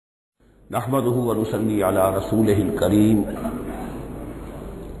نحمده ونصلي على رسوله الكريم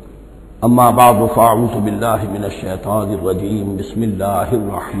اما بعد فاعوذ بالله من الشيطان الرجيم بسم الله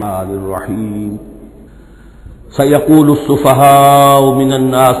الرحمن الرحيم سيقول السفهاء من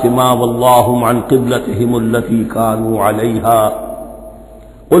الناس ما ولاهم عن قبلتهم التي كانوا عليها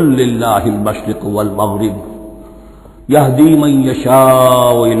قل لله المشرق والمغرب يهدي من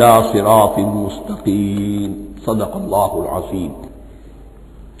يشاء إلى صراط مستقيم صدق الله العظيم۔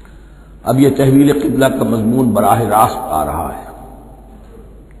 اب یہ تحویل قبلہ کا مضمون براہ راست آ رہا ہے۔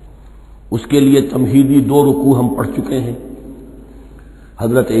 اس کے لیے تمہیدی 2 رکوع ہم پڑھ چکے ہیں۔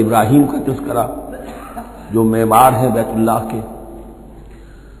 حضرت ابراہیم کا تذکرہ جو معمار ہیں بیت اللہ کے،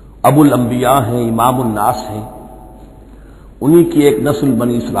 ابو الانبیاء ہیں، امام الناس ہیں، انہی کی ایک نسل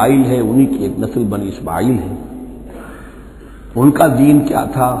بنی اسرائیل ہے، انہی کی ایک نسل بنی اسماعیل ہے۔ ان کا دین کیا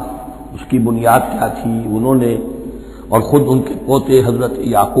تھا، اس کی بنیاد کیا تھی، انہوں نے اور خود ان کے پوتے حضرت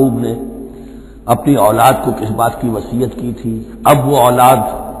یعقوب نے اپنی اولاد کو کس بات کی وصیت کی تھی، اب وہ اولاد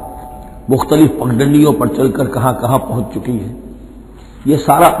مختلف پگڈنڈیوں پر چل کر کہاں کہاں پہنچ چکی ہے، یہ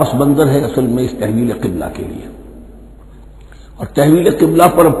سارا پس منظر ہے اصل میں اس تحویل قبلہ کے لیے۔ اور تحویل قبلہ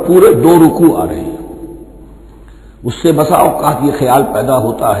پر اب پورے 2 رکوع آ رہے ہیں۔ اس سے بسا اوقات یہ خیال پیدا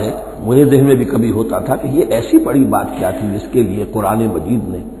ہوتا ہے، مجھے ذہن میں بھی کبھی ہوتا تھا کہ یہ ایسی بڑی بات کیا تھی جس کے لیے قرآن مجید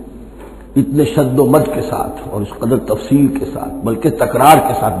نے اتنے شد و مد کے ساتھ اور اس قدر تفصیل کے ساتھ بلکہ تکرار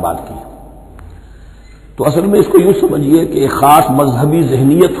کے ساتھ بات کی۔ تو اصل میں اس کو یوں سمجھیے کہ ایک خاص مذہبی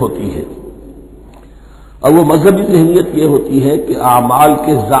ذہنیت ہوتی ہے، اور وہ مذہبی ذہنیت یہ ہوتی ہے کہ اعمال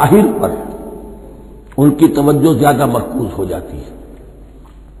کے ظاہر پر ان کی توجہ زیادہ مرکوز ہو جاتی ہے،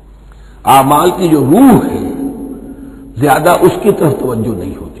 اعمال کی جو روح ہے زیادہ اس کی طرف توجہ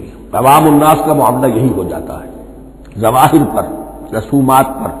نہیں ہوتی۔ عوام الناس کا معاملہ یہی ہو جاتا ہے، ظواہر پر، رسومات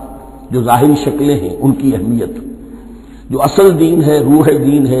پر، جو ظاہری شکلیں ہیں ان کی اہمیت، جو اصل دین ہے، روح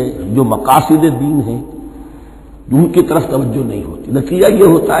دین ہے، جو مقاصد دین ہے، ان کی طرف توجہ نہیں ہوتی۔ نتیجہ یہ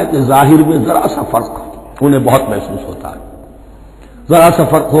ہوتا ہے کہ ظاہر میں ذرا سا فرق انہیں بہت محسوس ہوتا ہے، ذرا سا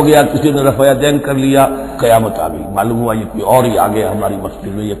فرق ہو گیا، کسی نے رفع دین کر لیا، قیامت آ گئی، معلوم ہوا یہ کوئی اور ہی آ گیا ہماری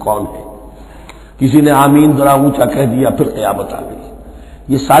مسجد میں، یہ کون ہے، کسی نے آمین ذرا اونچا کہہ دیا، پھر قیامت آ گئی۔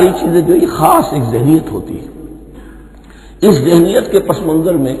 یہ ساری چیزیں جو یہ خاص ایک ذہنیت ہوتی ہے، اس ذہنیت کے پس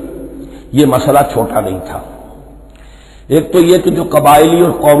منظر میں یہ مسئلہ چھوٹا نہیں تھا۔ ایک تو یہ کہ جو قبائلی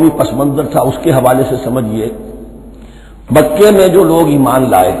اور قومی پس منظر تھا اس کے حوالے سے سمجھیے، مکے میں جو لوگ ایمان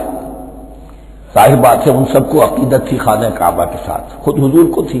لائے، ظاہر بات ہے ان سب کو عقیدت تھی خانہ کعبہ کے ساتھ، خود حضور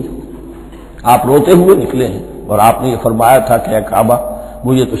کو تھی، آپ روتے ہوئے نکلے ہیں اور آپ نے یہ فرمایا تھا کہ اے کعبہ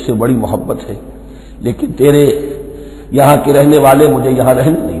مجھے تجھ سے بڑی محبت ہے، لیکن تیرے یہاں کے رہنے والے مجھے یہاں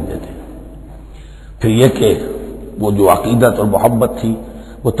رہنے نہیں دیتے۔ پھر یہ کہ وہ جو عقیدت اور محبت تھی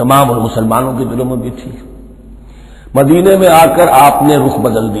وہ تمام اور مسلمانوں کے دلوں میں بھی تھی۔ مدینے میں آ کر آپ نے رخ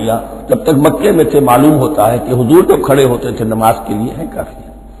بدل دیا، جب تک مکے میں تھے معلوم ہوتا ہے کہ حضور جب کھڑے ہوتے تھے نماز کے لیے ہے کافی،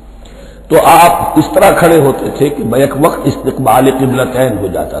 تو آپ اس طرح کھڑے ہوتے تھے کہ بیک وقت استقبال قبلتین ہو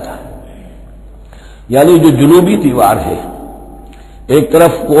جاتا تھا، یعنی جو جنوبی دیوار ہے ایک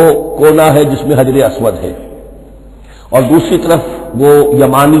طرف وہ کونا ہے جس میں حجر اسود ہے، اور دوسری طرف وہ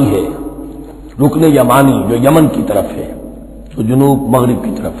یمانی ہے، رکن یمانی جو یمن کی طرف ہے، جو جنوب مغرب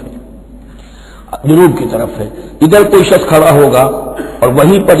کی طرف ہے، جنوب کی طرف ہے، ادھر کوئی شخص کھڑا ہوگا اور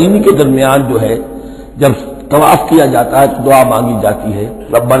وہیں پر انہی کے درمیان جو ہے جب طواف کیا جاتا ہے تو دعا مانگی جاتی ہے،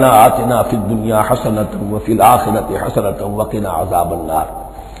 ربنا آتنا فی الدنیا حسنۃ وفی الآخرۃ حسنۃ وقنا عذاب النار۔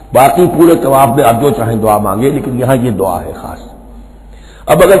 باقی پورے طواف میں آپ جو چاہیں دعا مانگے، لیکن یہاں یہ دعا ہے خاص۔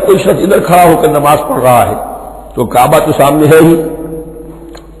 اب اگر کوئی شخص ادھر کھڑا ہو کر نماز پڑھ رہا ہے تو کعبہ تو سامنے ہے ہی،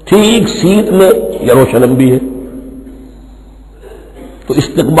 ٹھیک سیدھ میں یروشلم بھی ہے، تو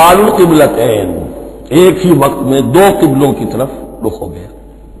استقبال القبلتین ایک ہی وقت میں 2 قبلوں کی طرف رخ ہو گیا۔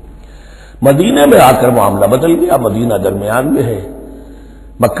 مدینے میں آ کر معاملہ بدل گیا، مدینہ درمیان میں ہے،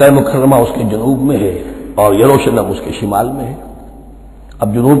 مکہ مکرمہ اس کے جنوب میں ہے اور یروشلم اس کے شمال میں ہے۔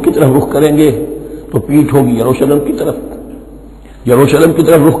 اب جنوب کی طرف رخ کریں گے تو پیٹھ ہوگی یروشلم کی طرف، یروشلم کی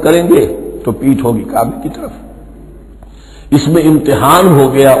طرف رخ کریں گے تو پیٹھ ہوگی کعبے کی طرف۔ اس میں امتحان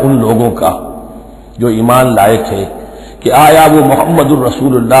ہو گیا ان لوگوں کا جو ایمان لائے تھے کہ آیا وہ محمد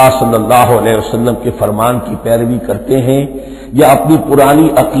الرسول اللہ صلی اللہ علیہ وسلم کے فرمان کی پیروی کرتے ہیں یا اپنی پرانی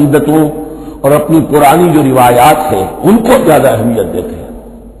عقیدتوں اور اپنی پرانی جو روایات ہیں ان کو زیادہ اہمیت دیتے ہیں۔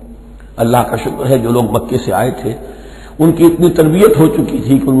 اللہ کا شکر ہے جو لوگ مکے سے آئے تھے ان کی اتنی تربیت ہو چکی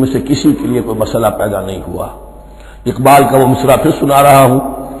تھی کہ ان میں سے کسی کے لیے کوئی مسئلہ پیدا نہیں ہوا۔ اقبال کا وہ مصرع پھر سنا رہا ہوں،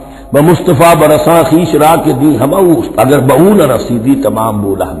 بمصطفیٰ برساں خیش را کے دی ہماؤ اگر بہو نہ رسیدی تمام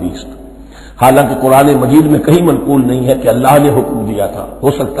بولا بیست۔ حالانکہ قرآن مجید میں کہیں منقول نہیں ہے کہ اللہ نے حکم دیا تھا،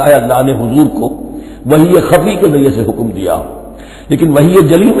 ہو سکتا ہے اللہ نے حضور کو وحی خفی کے ذریعے سے حکم دیا ہو، لیکن وحی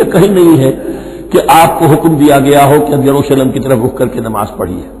جلی میں کہیں نہیں ہے کہ آپ کو حکم دیا گیا ہو کہ یروشلم کی طرف رخ کر کے نماز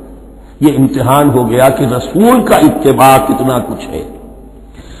پڑھیے. یہ امتحان ہو گیا کہ رسول کا اتباع کتنا کچھ ہے.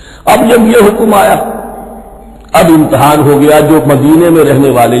 اب جب یہ حکم آیا اب امتحان ہو گیا جو مدینے میں رہنے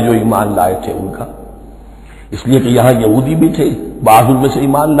والے جو ایمان لائے تھے ان کا، اس لیے کہ یہاں یہودی بھی تھے، بعض ان میں سے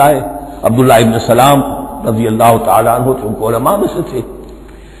ایمان لائے. عبداللہ ابن سلام رضی اللہ تعالیٰ عنہ تھے، ان کو علماء میں سے تھے،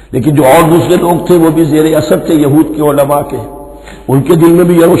 لیکن جو اور دوسرے لوگ تھے وہ بھی زیر اثر تھے یہود کے علماء کے، ان کے دل میں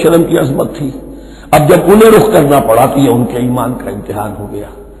بھی یروشلم کی عظمت تھی. اب جب انہیں رخ کرنا پڑا تو یہ ان کے ایمان کا امتحان ہو گیا.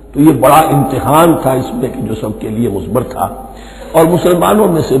 تو یہ بڑا امتحان تھا اس میں کہ جو سب کے لیے مثبت تھا. اور مسلمانوں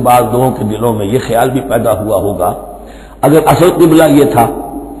میں سے بعض لوگوں کے دلوں میں یہ خیال بھی پیدا ہوا ہوگا اگر اصل قبلہ یہ تھا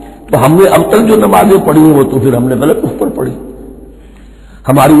تو ہم نے اب تک جو نمازیں پڑھی ہیں وہ تو پھر ہم نے غلط اس پر پڑھی.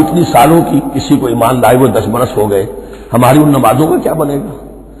 ہماری اتنی سالوں کی کسی کو ایمان لائے وہ 10 برس ہو گئے، ہماری ان نمازوں کا کیا بنے گا؟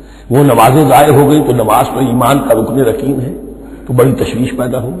 وہ نمازیں ضائع ہو گئی تو نماز تو ایمان کا رکن رکین ہے، تو بڑی تشویش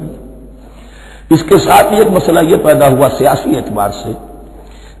پیدا ہو گئی. اس کے ساتھ ایک مسئلہ یہ پیدا ہوا سیاسی اعتبار سے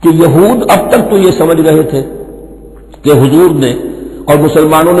کہ یہود اب تک تو یہ سمجھ رہے تھے کہ حضور نے اور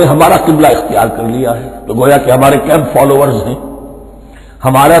مسلمانوں نے ہمارا قبلہ اختیار کر لیا ہے، تو گویا کہ ہمارے کیمپ فالوورز ہیں،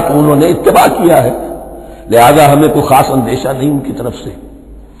 ہمارا تو انہوں نے اتباع کیا ہے، لہذا ہمیں کوئی خاص اندیشہ نہیں ان کی طرف سے.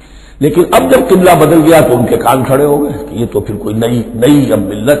 لیکن اب جب قبلہ بدل گیا تو ان کے کان کھڑے ہو گئے کہ یہ تو پھر کوئی نئی اب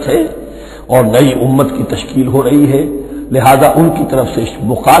ملت ہے اور نئی امت کی تشکیل ہو رہی ہے، لہذا ان کی طرف سے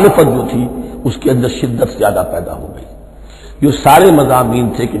مخالفت جو تھی اس کے اندر شدت زیادہ پیدا ہو گئی. یہ سارے مضامین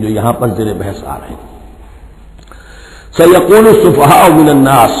تھے کہ جو یہاں پر زیر بحث آ رہے ہیں. سَيَقُولُ السُّفَهَاءُ مِنَ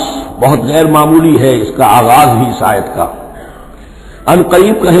النَّاسِ، بہت غیر معمولی ہے اس کا آغاز ہی اس آیت کا. ان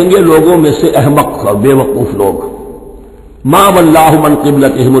قریب کہیں گے لوگوں میں سے احمق اور بے وقوف لوگ، ما واللہ من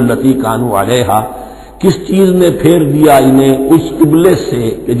قبلتہم التی کانوا علیہا، کس چیز نے پھیر دیا انہیں اس قبلے سے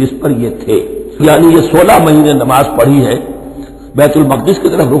کہ جس پر یہ تھے. یعنی یہ 16 مہینے نماز پڑھی ہے بیت المقدس کی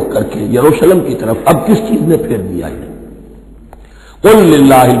طرف رخ کر کے یروشلم کی طرف، اب کس چیز نے پھیر دیا انہیں؟ قل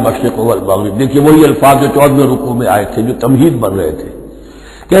للہ المشرق والمغرب، دیکھیے وہی الفاظ جو 14ویں رکوع میں آئے تھے جو تمہید بن رہے تھے.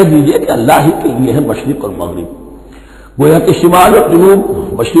 کہہ دیجئے کہ اللہ ہی کے لیے ہے مشرق اور مغرب. گویا کہ شمال اور جنوب،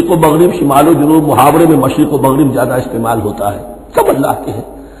 مشرق و مغرب، شمال و جنوب، محاورے میں مشرق و مغرب زیادہ استعمال ہوتا ہے، سب اللہ کے ہیں،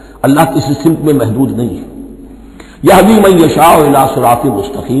 اللہ کسی سمت میں محدود نہیں ہے. یہدی من یشاء الی صراط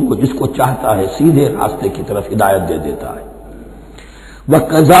مستقیم، کو جس کو چاہتا ہے سیدھے راستے کی طرف ہدایت دے دیتا ہے.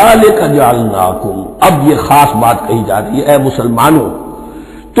 وَكَذَلِكَ جَعَلْنَاكُمْ، اب یہ خاص بات کہی جا رہی ہے، اے مسلمانوں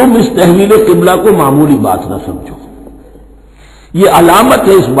تم اس تحویل قبلہ کو معمولی بات نہ سمجھو. یہ علامت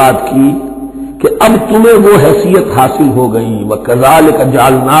ہے اس بات کی کہ اب تمہیں وہ حیثیت حاصل ہو گئی. وَكَذَلِكَ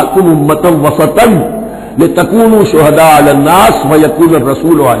جَعَلْنَاكُمْ أُمَّةً وَسَطًا لِتَكُونُوا شُهَدَاءَ عَلَى النَّاسِ وَيَكُونَ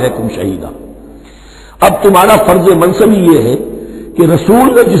الرَّسُولُ عَلَيْكُمْ شَهِيدًا. اب تمہارا فرض منصب یہ ہے کہ رسول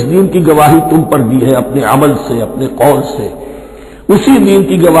نے جس دین کی گواہی تم پر دی ہے اپنے عمل سے، اپنے قول سے، اسی دین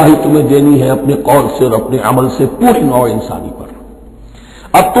کی گواہی تمہیں دینی ہے اپنے قول سے اور اپنے عمل سے پوری نوع انسانی پر.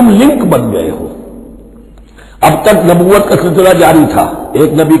 اب تم لنک بن گئے ہو. اب تک نبوت کا سلسلہ جاری تھا،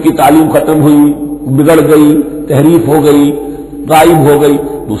 ایک نبی کی تعلیم ختم ہوئی، بگڑ گئی، تحریف ہو گئی، غائب ہو گئی،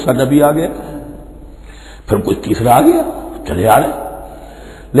 دوسرا نبی آ گیا، پھر کوئی تیسرا آ گیا، چلے آ رہے.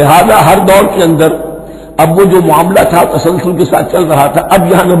 لہذا ہر دور کے اندر اب وہ جو معاملہ تھا تسلسل کے ساتھ چل رہا تھا،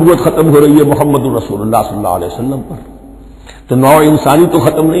 اب یہاں نبوت ختم ہو رہی ہے محمد رسول اللہ صلی اللہ علیہ وسلم پر، تو نوع انسانی تو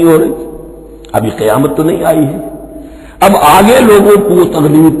ختم نہیں ہو رہی، ابھی قیامت تو نہیں آئی ہے. اب آگے لوگوں کو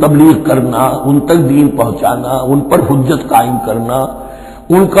تبلیغ کرنا، ان تک دین پہنچانا، ان پر حجت قائم کرنا،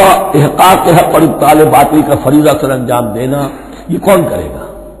 ان کا احقاق حق پر ابطال باطل کا فریضہ سر انجام دینا، یہ کون کرے گا؟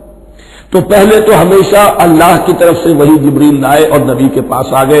 تو پہلے تو ہمیشہ اللہ کی طرف سے وہی جبریل لائے اور نبی کے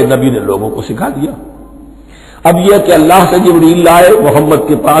پاس آ گئے، نبی نے لوگوں کو سکھا دیا. اب یہ کہ اللہ سے جبریل لائے محمد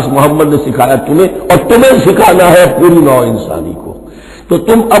کے پاس، محمد نے سکھایا تمہیں، اور تمہیں سکھانا ہے پوری نوع انسانی کو، تو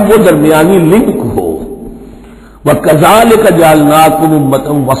تم اب وہ درمیانی لنک ہو. وَكَذَلِكَ جَعَلْنَاكُمْ أُمَّةً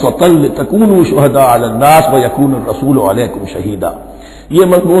وَسَطًا لِتَكُونُوا شُهَدَاءَ عَلَى النَّاسِ وَيَكُونَ الرَّسُولُ عَلَيْكُمْ شَهِيدًا. یہ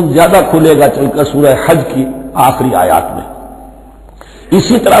مضمون زیادہ کھلے گا چل کر سورہ حج کی آخری آیات میں.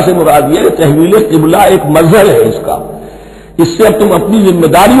 اسی طرح سے مراد یہ کہ تحویل قبلہ ایک مظہر ہے اس کا. اس سے اب تم اپنی ذمہ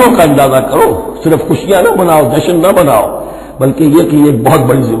داریوں کا اندازہ کرو، صرف خوشیاں نہ مناؤ، جشن نہ مناؤ، بلکہ یہ کہ یہ بہت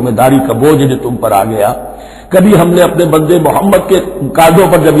بڑی ذمہ داری کا بوجھ ہے جو تم پر آ گیا. کبھی ہم نے اپنے بندے محمد کے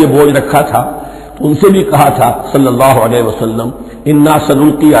کاندھوں پر جب یہ بوجھ رکھا تھا تو ان سے بھی کہا تھا صلی اللہ علیہ وسلم، انا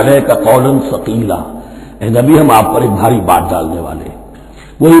سنلقی علیک قولا ثقیلا، اے نبی ہم آپ پر ایک بھاری بات ڈالنے والے ہیں.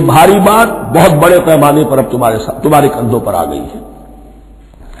 وہی بھاری بات بہت بڑے پیمانے پر اب تمہارے کندھوں پر آ گئی ہے.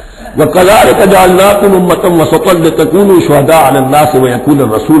 وَكَذَلِكَ جَعَلْنَاكُمْ أُمَّةً وَسَطًا لِتَكُونُوا شُهَدَاءَ عَلَى النَّاسِ وَيَكُونَ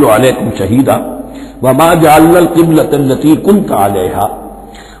الرَّسُولُ عَلَيْكُمْ شَهِيدًا وَمَا جَعَلْنَا الْقِبْلَةَ الَّتِي كُنْتَ عَلَيْهَا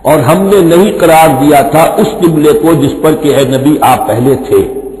اور ہم نے نہیں قرار دیا تھا اس قبلے کو جس پر کہ اے نبی آپ پہلے تھے.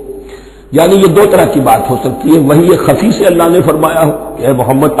 یعنی یہ دو طرح کی بات ہو سکتی ہے، وہی خفی سے اللہ نے فرمایا ہو کہ اے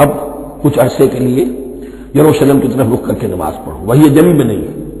محمد اب کچھ عرصے کے لیے یروشلم کی طرف رخ کر کے نماز پڑھو، وہی جمی میں نہیں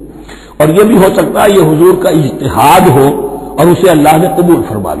ہے. اور یہ بھی ہو سکتا ہے یہ حضور کا اجتہاد ہو اور اسے اللہ نے قبول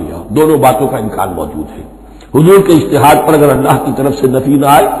فرما لیا ہو. دونوں باتوں کا امکان موجود ہے. حضور کے اجتہاد پر اگر اللہ کی طرف سے نفی نہ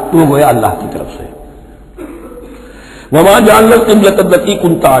آئے تو وہ گویا اللہ کی طرف سے. وما جعلنا القبلة التي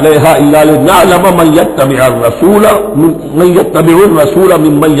كنت عليها إلا لنعلم من يتبع الرسول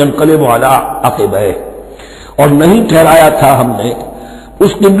ممن ينقلب على عقبيه، اور نہیں ٹھہرایا تھا ہم نے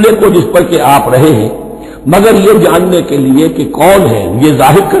اس قبلے کو جس پر کہ آپ رہے ہیں مگر یہ جاننے کے لیے کہ کون ہے، یہ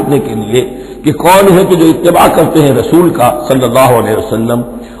ظاہر کرنے کے لیے کہ کون ہے کہ جو اتباع کرتے ہیں رسول کا صلی اللہ علیہ وسلم،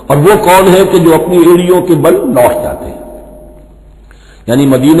 اور وہ کون ہے کہ جو اپنی ایڑیوں کے بل لوٹ جاتے ہیں. یعنی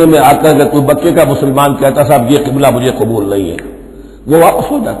مدینے میں آ کر اگر کوئی مکے کا مسلمان کہتا صاحب یہ قبلہ مجھے قبول نہیں ہے، وہ واپس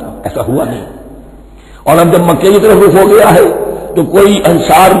ہو جاتا. ایسا ہوا نہیں. اور اب جب مکے کی طرف رخ ہو گیا ہے تو کوئی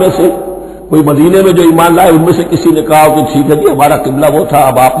انصار میں سے کوئی مدینے میں جو ایمان لائے ان میں سے کسی نے کہا کہ ٹھیک ہے جی ہمارا قبلہ وہ تھا،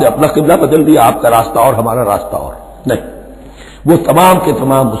 اب آپ نے اپنا قبلہ بدل دیا، آپ کا راستہ اور ہمارا راستہ اور. نہیں، وہ تمام کے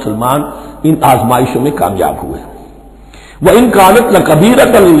تمام مسلمان ان آزمائشوں میں کامیاب ہوئے. وَإِنْ كَانَتْ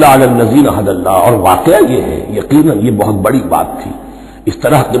لَكَبِيرَةً إِلَّا عَلَى الَّذِينَ هَدَى اللَّهُ، اور واقعہ یہ ہے یقیناً یہ بہت بڑی بات تھی. اس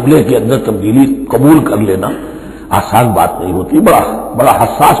طرح قبلے کے اندر تبدیلی قبول کر لینا آسان بات نہیں ہوتی، بڑا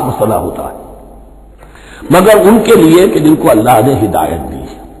حساس مسئلہ ہوتا ہے، مگر ان کے لیے کہ جن کو اللہ نے ہدایت دی.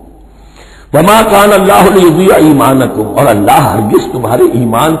 وما كان اللہ لیضیع ایمانکم، اور اللہ ہرگز تمہارے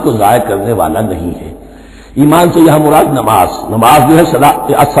ایمان کو ضائع کرنے والا نہیں ہے. ایمان سے یہاں مراد نماز جو ہے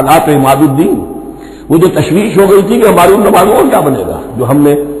الصلاۃ عماد الدین. وہ جو تشویش ہو گئی تھی کہ ہماری ان نمازوں کو کیا بنے گا جو ہم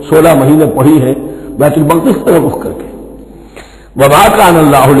نے 16 مہینے پڑھی ہے بیت المقدس کی طرف رخ کر کے. وما كان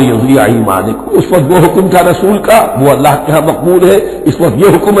اللہ لیضیع ایمانکم، اس وقت وہ حکم تھا رسول کا، وہ اللہ کے ہاں مقبول ہے. اس وقت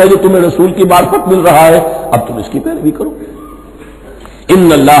یہ حکم ہے جو تمہیں رسول کی معرفت مل رہا ہے، اب تم اس کی پیروی کرو.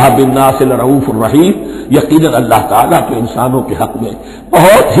 ان اللہ بالناس لرؤوف الرحیم، یقیناً اللہ تعالیٰ تو انسانوں کے حق میں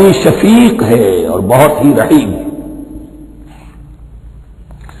بہت ہی شفیق ہے اور بہت ہی رحیم ہے.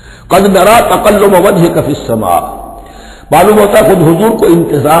 قد نرى تقلب وجهك في السماء، معلوم ہوتا ہے خود حضور کو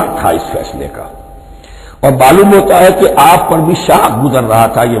انتظار تھا اس فیصلے کا، اور معلوم ہوتا ہے کہ آپ پر بھی شاق گزر رہا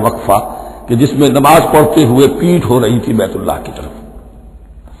تھا یہ وقفہ کہ جس میں نماز پڑھتے ہوئے پیٹھ ہو رہی تھی بیت اللہ کی طرف.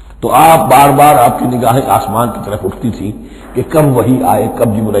 تو آپ بار بار آپ کی نگاہیں آسمان کی طرف اٹھتی تھی کہ کب وحی آئے،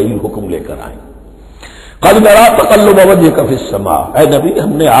 کب جبرائیل حکم لے کر آئے. قد نرى تقلب وجهك في السماء، اے نبی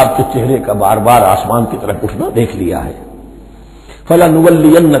ہم نے آپ کے چہرے کا بار بار آسمان کی طرف اٹھنا دیکھ لیا ہے.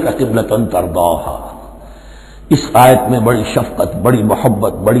 فلنولینک قبلۃ ترضاها، اس آیت میں بڑی شفقت، بڑی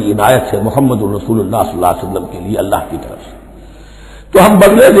محبت، بڑی عنایت ہے محمد رسول اللہ صلی اللہ علیہ وسلم کے لیے اللہ کی طرف سے. تو ہم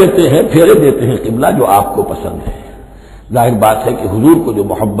بدلے دیتے ہیں، پھیرے دیتے ہیں قبلہ جو آپ کو پسند ہے. ظاہر بات ہے کہ حضور کو جو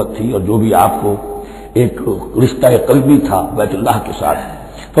محبت تھی اور جو بھی آپ کو ایک رشتہ قلبی تھا بیت اللہ کے ساتھ،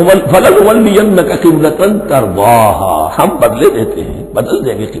 فلنولینک قبلۃ ترضاها، ہم بدلے دیتے ہیں، بدل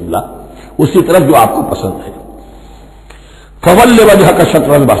دیں گے قبلہ اسی طرف جو آپ کو پسند ہے. فول وجهك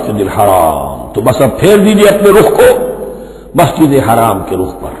شطر المسجد الحرام، تو بس اب پھیر دیجیے اپنے رخ کو مسجد حرام کے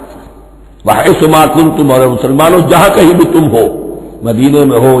رخ پر. وحیث ما کنتم، اور مسلمانوں جہاں کہیں بھی تم ہو، مدینے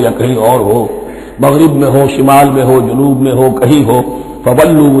میں ہو یا کہیں اور ہو، مغرب میں ہو، شمال میں ہو، جنوب میں ہو، کہیں ہو،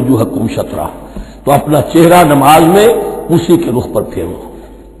 فولوا وجوہکم شطرہ، تو اپنا چہرہ نماز میں اسی کے رخ پر پھیرو.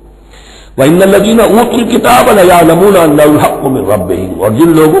 وَإِنَّ الَّذِينَ أُوتُوا الْكِتَابَ لَيَعْلَمُونَ أَنَّهُ الْحَقُّ مِنْ رَبِّهِمْ، اور جن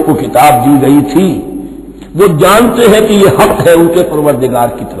لوگوں کو کتاب دی گئی تھی وہ جانتے ہیں کہ یہ حق ہے ان کے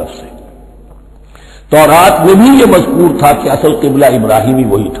پروردگار کی طرف سے. تورات میں بھی یہ مذکور تھا کہ اصل قبلہ ابراہیمی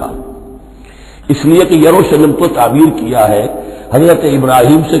وہی تھا، اس لیے کہ یروشلم کو تعمیر کیا ہے حضرت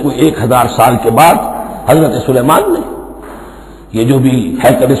ابراہیم سے کوئی 1000 سال کے بعد حضرت سلیمان نے. یہ جو بھی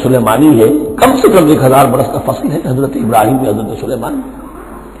ہیکل سلیمانی ہے کم سے کم 1000 برس کا فصل ہے حضرت ابراہیم میں حضرت سلیمان میں.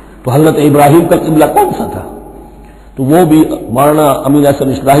 تو حضرت ابراہیم کا قبلہ کون سا تھا؟ تو وہ بھی مولانا امین حسن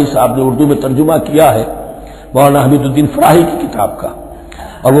اصلاحی صاحب نے اردو میں ترجمہ کیا ہے مولانا حمید الدین فراہی کی کتاب کا،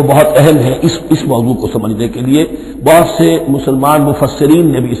 اور وہ بہت اہم ہے اس موضوع کو سمجھنے کے لیے. بہت سے مسلمان مفسرین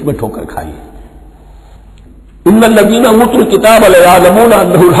نے بھی اس میں ٹھوکر کھائی ہے. ان الذین اوتوا الکتاب لیعلمون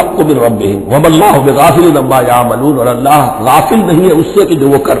انہ الحق من ربہم وما اللہ بغافل عما یعملون، اور اللہ غافل نہیں ہے اس سے کہ جو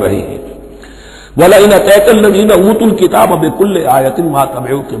وہ کر رہے ہیں. ولئن اتیت الذین اوتوا الکتاب بکل آیۃ ما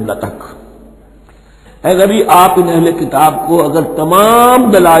تبعوا قبلتک، اے نبی آپ ان اہل کتاب کو اگر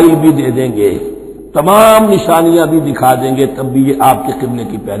تمام دلائل بھی دے دیں گے، تمام نشانیاں بھی دکھا دیں گے، تب بھی یہ آپ کے قبلے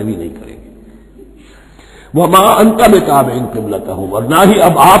کی پیروی نہیں کریں گے. وما انت بتابع قبلتہم، اور نہ ہی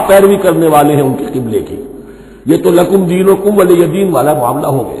اب آپ پیروی کرنے والے ہیں ان کے قبلے کی. یہ تو لکم دینکم ولی دین والا معاملہ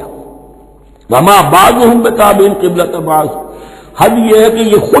ہو گیا. وما بعضهم بتابع قبلۃ بعض، حد یہ ہے کہ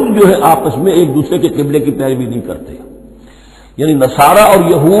یہ خود جو ہے آپس میں ایک دوسرے کے قبلے کی پیروی نہیں کرتے. یعنی نصارہ اور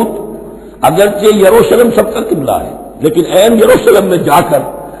یہود اگرچہ یروشلم سب کا قبلہ ہے، لیکن عین یروشلم میں جا کر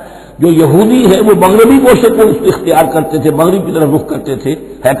جو یہودی ہے وہ مغربی گوشے کو اختیار کرتے تھے، مغرب کی طرف رخ کرتے تھے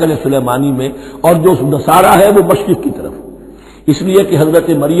ہیکل سلیمانی میں، اور جو نصارہ ہے وہ مشرق کی طرف. اس لیے کہ حضرت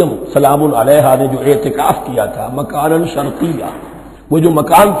مریم سلام علیہا نے جو اعتکاف کیا تھا مکان شرقیہ، وہ جو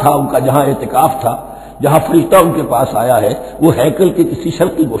مکان تھا ان کا جہاں اعتکاف تھا، جہاں فرشتہ ان کے پاس آیا ہے، وہ ہیکل کے کسی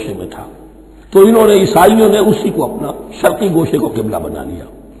شرقی گوشے میں تھا. تو انہوں نے عیسائیوں نے اسی کو اپنا شرقی گوشے کو قبلہ بنا لیا.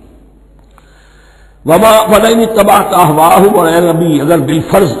 وما فلئن اتبعت اهواءهم، اور اے نبی اگر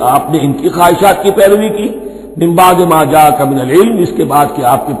بالفرض آپ نے ان کی خواہشات کی پیروی کی، من بعد ما جاءك من العلم، اس کے بعد کہ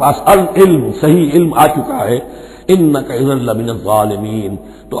آپ کے پاس العلم صحیح علم آ چکا ہے، انك اذا لمن الظالمین،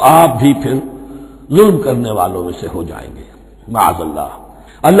 تو آپ بھی پھر ظلم کرنے والوں میں سے ہو جائیں گے معاذ اللہ.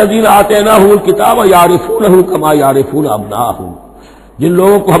 الذین آتیناہم الکتاب یعرفونہ کما یعرفون ابناءہم، جن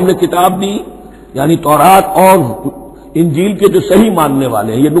لوگوں کو ہم نے کتاب دی یعنی تورات اور انجیل کے جو صحیح ماننے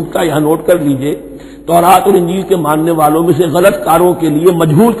والے ہیں، یہ نقطہ یہاں نوٹ کر لیجئے، تورات اور انجیل کے ماننے والوں میں سے غلط کاروں کے لیے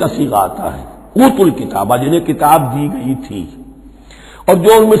مجہول کا صیغہ آتا ہے، اوتوا الکتاب، جنہیں کتاب دی گئی تھی، اور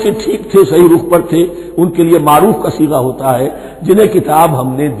جو ان میں سے ٹھیک تھے صحیح رخ پر تھے ان کے لیے معروف کا صیغہ ہوتا ہے جنہیں کتاب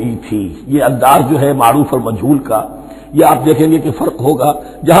ہم نے دی تھی. یہ انداز جو ہے معروف اور مجہول کا، یہ آپ دیکھیں گے کہ فرق ہوگا.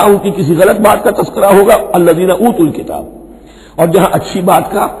 جہاں ان کی کسی غلط بات کا تذکرہ ہوگا الذین اوتوا الکتاب، اور جہاں اچھی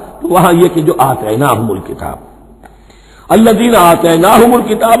بات کا تو وہاں یہ کہ جو آتیناہم الکتاب، الذین آتیناہم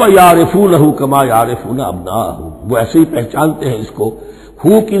الکتاب یعرفونہ کما یعرفون ابناءہم، وہ ایسے ہی پہچانتے ہیں اس کو.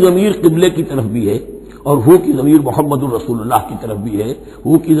 ہو کی ضمیر قبلے کی طرف بھی ہے، اور ہو کی ضمیر محمد الرسول اللہ کی طرف بھی ہے،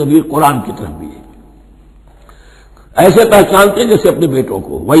 ہو کی ضمیر قرآن کی طرف بھی ہے. ایسے پہچانتے ہیں جیسے اپنے بیٹوں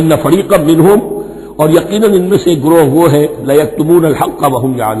کو. وَإِنَّ فَرِيقًا مِّنْهُمْ، اور یقیناً ان میں سے ایک گروہ وہ ہے لَيَكْتُمُونَ الْحَقَّ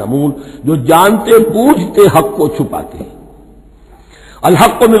وَهُمْ يَعْلَمُونَ، جو جانتے بوجھتے حق کو چھپاتے ہیں.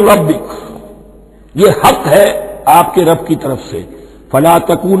 الحق من ربک، یہ حق ہے آپ کے رب کی طرف سے. فَلَا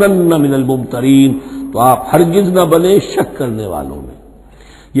تَكُونَنَّ مِنَ الْمُمْتَرِينَ، تو آپ ہرگز نہ بنے شک کرنے والوں میں.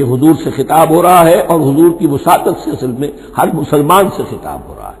 یہ حضور سے خطاب ہو رہا ہے، اور حضور کی وساطت سے اصل میں ہر مسلمان سے خطاب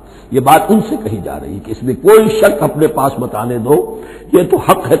ہو رہا ہے. یہ بات ان سے کہی جا رہی ہے کہ اس میں کوئی شک اپنے پاس بتانے دو، یہ تو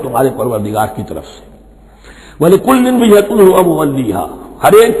حق ہے تمہارے پروردگار کی طرف سے. وَلِكُلٍّ وِجْهَةٌ هُوَ مُوَلِّيهَا،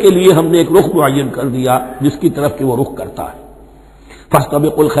 ہر ایک کے لیے ہم نے ایک رخ معین کر دیا جس کی طرف کہ وہ رخ کرتا ہے.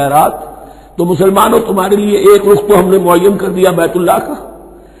 فَاسْتَبِقُوا الْخَيْرَاتِ، تو مسلمانوں تمہارے لیے ایک رخ تو ہم نے معین کر دیا بیت اللہ کا.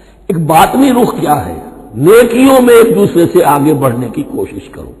 ایک باطنی رخ کیا ہے؟ نیکیوں میں ایک دوسرے سے آگے بڑھنے کی کوشش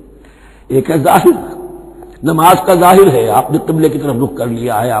کرو. ایک ہے ظاہر، نماز کا ظاہر ہے، آپ نے قبلے کی طرف رخ کر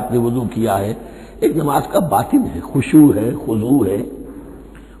لیا ہے، آپ نے وضو کیا ہے. ایک نماز کا باطن ہے، خشوع ہے، خضوع ہے،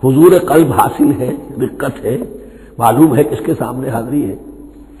 حضور قلب حاصل ہے، رقت ہے، معلوم ہے کس کے سامنے حاضری ہے.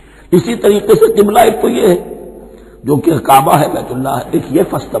 اسی طریقے سے قبلہ ایک تو یہ ہے جو کہ کعبہ ہے، بیت اللہ ہے، ایک یہ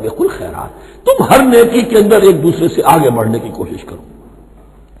فاستبقوا الخیرات، تم ہر نیکی کے اندر ایک دوسرے سے آگے بڑھنے کی کوشش کرو.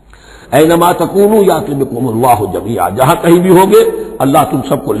 اینما تکونوا یاتی بکم اللہ جمیعا، جہاں کہیں بھی ہوگے اللہ تم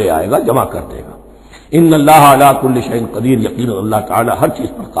سب کو لے آئے گا، جمع کر دے گا. ان اللہ علی کل شیء قدیر، یقینا اللہ تعالی ہر چیز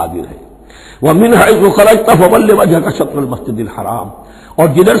پر قادر ہے. ومن حیث خرجت فول وجهک شطر المسجد الحرام، اور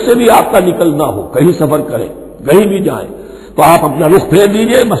جدھر سے بھی آپ کا نکلنا ہو، کہیں سفر کریں، کہیں بھی جائیں، تو آپ اپنا رخ پھیر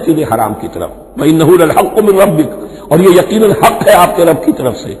دیجئے مسجد حرام کی طرف. وانہ للحق من ربک، اور یہ یقیناً حق ہے آپ کے رب کی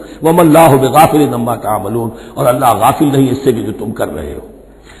طرف سے. وما اللہ بغافل عما تعملون، اور اللہ غافل نہیں اس سے کہ جو تم کر رہے ہو.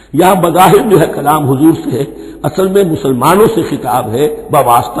 یہاں بظاہر جو ہے کلام حضور سے ہے، اصل میں مسلمانوں سے خطاب ہے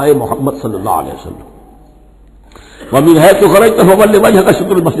بواسطہ محمد صلی اللہ علیہ وسلم. وَمِنْ حَيْثُ خَرَجْتَ فَوَلِّ وَجْهَكَ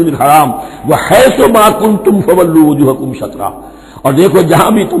شَطْرَ الْمَسْجِدِ الْحَرَامِ وَحَيْثُ مَا كُنْتُمْ فَوَلُّوا وُجُوهَكُمْ شَطْرَهُ، اور دیکھو جہاں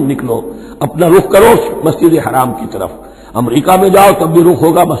بھی تم نکلو اپنا رخ کرو مسجد حرام کی طرف. امریکہ میں جاؤ تب بھی رخ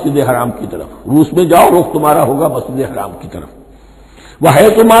ہوگا مسجد حرام کی طرف، روس میں جاؤ رخ تمہارا ہوگا مسجد حرام کی طرف.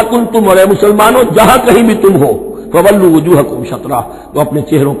 وَحَيْثُ مَا كُنْتُمْ، اور اے مسلمانوں جہاں کہیں بھی تم ہو، فَوَلُّوا وُجُوهَكُمْ شَطْرَهُ، تو اپنے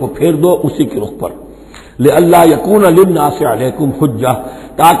چہروں کو پھیر دو اسی کے رخ پر. لِأَلَّا يَكُونَ لِلنَّاسِ عَلَيْكُمْ حُجَّةٌ،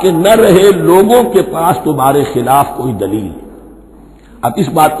 تاکہ نہ رہے لوگوں کے پاس تمہارے خلاف کوئی دلیل. اب اس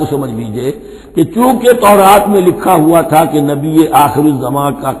بات کو سمجھ لیجئے کہ چونکہ تورات میں لکھا ہوا تھا کہ نبی آخر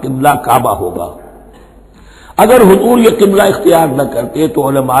الزمان کا قبلہ کعبہ ہوگا، اگر حضور یہ قبلہ اختیار نہ کرتے تو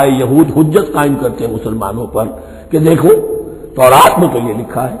علماء یہود حجت قائم کرتے مسلمانوں پر کہ دیکھو تورات میں تو یہ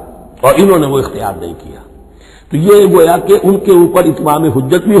لکھا ہے اور انہوں نے وہ اختیار نہیں کیا. تو یہ گویا کہ ان کے اوپر اتمام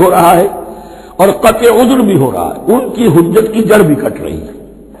حجت بھی ہو رہا ہے اور قطع عذر بھی ہو رہا ہے، ان کی حجت کی جڑ بھی کٹ رہی ہے.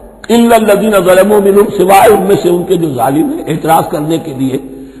 الا الذین ظلموا منهم، سوائے ان میں سے ان کے جو ظالم ہیں، اعتراض کرنے کے لیے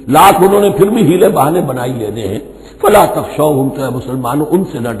لاکھ انہوں نے پھر بھی ہیلے بہانے بنائی لینے ہیں. فلا تخشوهم، تو مسلمانوں ان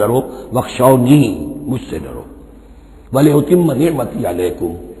سے نہ ڈرو، واخشونی، مجھ سے ڈرو. ولأتم نعمتی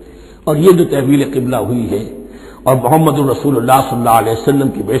علیکم، اور یہ جو تحویل قبلہ ہوئی ہے اور محمد الرسول اللہ صلی اللہ علیہ وسلم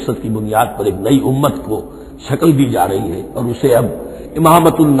کی بعثت کی بنیاد پر ایک نئی امت کو شکل دی جا رہی ہے، اور اسے اب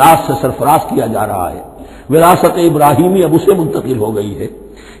امامت الناس سے سرفراز کیا جا رہا ہے۔ وراثت ابراہیمی اب اسے منتقل ہو گئی ہے۔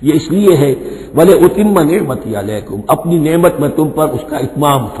 یہ اس لیے ہے وَلِأُتِمَّ نِعْمَتِي عَلَيْكُمْ، اپنی نعمت میں تم پر اس کا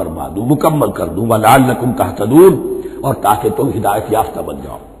اتمام فرما دوں، مکمل کر دوں، وَلَعَلَّكُمْ تَهْتَدُونَ، اور تاکہ تم ہدایت یافتہ بن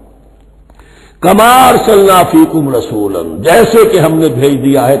جاؤ۔ کما ارسلنا فیکم رسولا، جیسے کہ ہم نے بھیج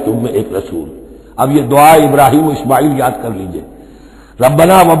دیا ہے تم میں ایک رسول۔ اب یہ دعا ابراہیم و اسماعیل یاد کر لیجئے،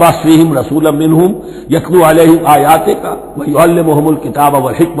 ربنا وبعث فیہم رسولا منہم یتلو علیہم آیاتک ویعلمہم الکتاب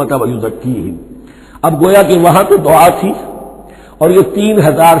والحکمۃ ویزکیہم۔ اب گویا کہ وہاں تو دعا تھی، اور یہ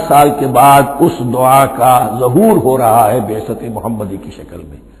 3000 سال کے بعد اس دعا کا ظہور ہو رہا ہے بعثت محمدی کی شکل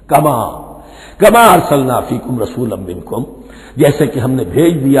میں۔ کما ارسلنا فیکم رسولا منکم، جیسے کہ ہم نے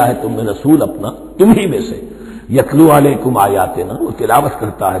بھیج دیا ہے تم میں رسول اپنا، تم ہی میں سے، یتلو علیکم آیاتنا، وہ تلاوت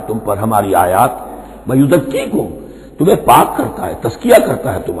کرتا ہے تم پر ہماری آیات، ویزکیکم، تمہیں پاک کرتا ہے، تزکیہ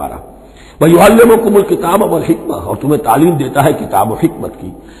کرتا ہے تمہارا، ویعلمکم الکتاب والحکمہ، اور تمہیں تعلیم دیتا ہے کتاب و حکمت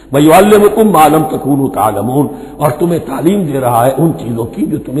کی، ویعلمکم ما لم تکونوا تعلمون، اور تمہیں تعلیم دے رہا ہے ان چیزوں کی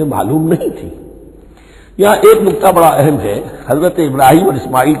جو تمہیں معلوم نہیں تھی۔ یہاں ایک نقطہ بڑا اہم ہے، حضرت ابراہیم اور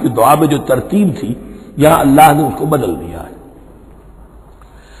اسماعیل کی دعا میں جو ترتیب تھی یہاں اللہ نے اس کو بدل دیا ہے۔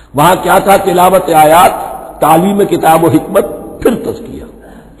 وہاں کیا تھا؟ تلاوت آیات، تعلیم کتاب و حکمت، پھر تزکیہ۔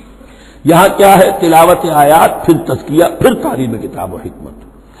 یہاں کیا ہے؟ تلاوت آیات، پھر تزکیہ، پھر تعلیم کتاب و حکمت۔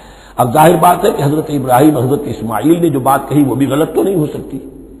 اب ظاہر بات ہے کہ حضرت ابراہیم حضرت اسماعیل نے جو بات کہی وہ بھی غلط تو نہیں ہو سکتی،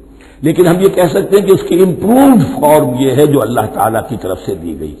 لیکن ہم یہ کہہ سکتے ہیں کہ اس کی امپرووڈ فارم یہ ہے جو اللہ تعالیٰ کی طرف سے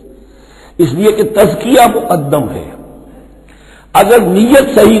دی گئی، اس لیے کہ تزکیہ مقدم ہے۔ اگر نیت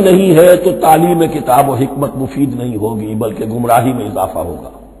صحیح نہیں ہے تو تعلیم کتاب و حکمت مفید نہیں ہوگی، بلکہ گمراہی میں اضافہ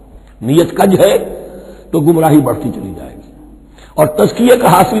ہوگا۔ نیت کج ہے تو گمراہی بڑھتی چلی جائے گی، اور تزکیہ کا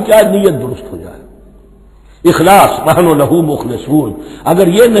حاصل کیا ہے؟ نیت درست ہو جائے، اخلاص، نحن لہ مخلصون۔ اگر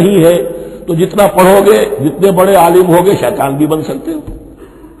یہ نہیں ہے تو جتنا پڑھو گے، جتنے بڑے عالم ہوگے، شیطان بھی بن سکتے ہو۔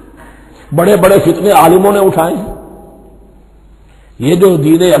 بڑے بڑے فتنے عالموں نے اٹھائے ہیں۔ یہ جو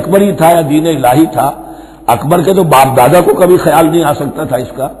دین اکبری تھا یا دین الہی تھا، اکبر کے تو باپ دادا کو کبھی خیال نہیں آ سکتا تھا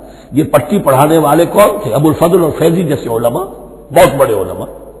اس کا۔ یہ پٹی پڑھانے والے کون تھے؟ ابو الفضل اور فیضی جیسے علماء، بہت بڑے علماء۔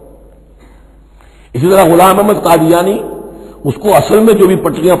 اسی طرح غلام احمد قادیانی، اس کو اصل میں جو بھی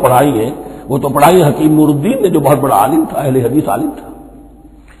پٹیاں پڑھائی ہیں وہ تو پڑھائی حکیم نور الدین نے، جو بہت بڑا عالم تھا، اہل حدیث عالم تھا۔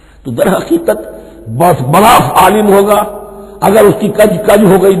 تو در حقیقت بہت بڑا عالم ہوگا، اگر اس کی کج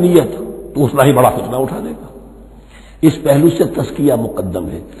ہو گئی نیت تو اس میں ہی بڑا فتنہ اٹھا دے گا۔ اس پہلو سے تزکیہ مقدم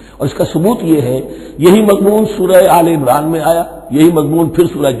ہے، اور اس کا ثبوت یہ ہے، یہی مضمون سورہ آل عمران میں آیا، یہی مضمون پھر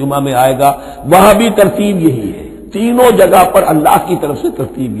سورہ جمعہ میں آئے گا، وہاں بھی ترتیب یہی ہے۔ تینوں جگہ پر اللہ کی طرف سے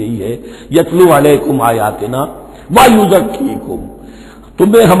ترتیب یہی ہے، یتلو علیکم آیاتنا ویزکیکم،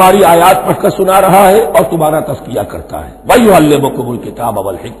 تمہیں ہماری آیات پڑھ کر سنا رہا ہے اور تمہارا تزکیہ کرتا ہے، ویعلمکم الکتاب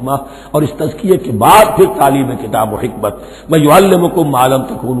والحکمہ، اور اس تزکیے کے بعد پھر تعلیم کتاب و حکمت، ویعلمکم ما لم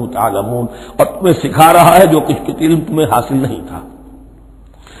تکونوا تعلمون، اور تمہیں سکھا رہا ہے جو کچھ علم تمہیں حاصل نہیں تھا۔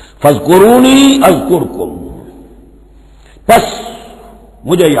 فاذکرونی اذکرکم، پس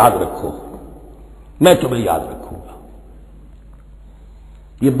مجھے یاد رکھو، میں تمہیں یاد رکھوں گا۔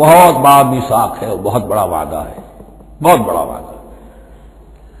 یہ بہت بڑا میثاق ہے اور بہت بڑا وعدہ ہے، بہت بڑا وعدہ۔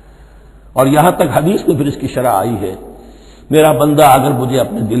 اور یہاں تک حدیث میں پھر اس کی شرح آئی ہے، میرا بندہ اگر مجھے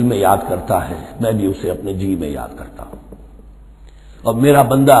اپنے دل میں یاد کرتا ہے میں بھی اسے اپنے جی میں یاد کرتا ہوں، اور میرا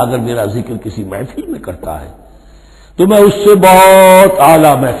بندہ اگر میرا ذکر کسی محفل میں کرتا ہے تو میں اس سے بہت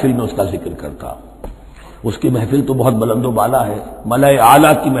اعلیٰ محفل میں اس کا ذکر کرتا ہوں۔ اس کی محفل تو بہت بلند و بالا ہے، ملائے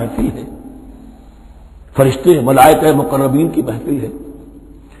اعلیٰ کی محفل ہے، فرشتے ملائکہ مقربین کی محفل ہے۔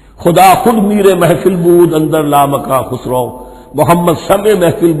 خدا خود میرے محفل بود اندر لامکا خسرو، محمد سمے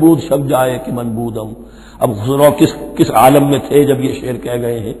محفل بود شب جائے کہ من بودم۔ اب خسرو کس عالم میں تھے جب یہ شعر کہہ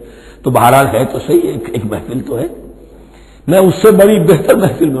گئے ہیں؟ تو بہرحال ہے تو صحیح، ایک محفل تو ہے، میں اس سے بڑی بہتر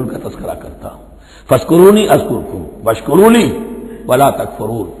محفل میں ان کا تذکرہ کرتا ہوں۔ فاذکرونی اذکرکم واشکروا لی ولا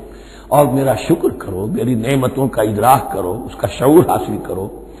تکفرون، اور میرا شکر کرو، میری نعمتوں کا ادراک کرو، اس کا شعور حاصل کرو،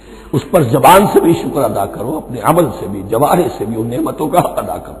 اس پر زبان سے بھی شکر ادا کرو، اپنے عمل سے بھی، جوارح سے بھی ان نعمتوں کا حق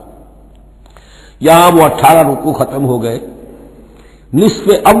ادا کرو۔ یہاں وہ 18 رکوع ختم ہو گئے، نصف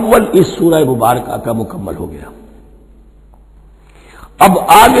اول اس سورہ مبارکہ کا مکمل ہو گیا۔ اب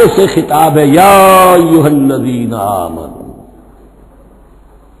آگے سے خطاب ہے، یا ایھا الذین آمنوا،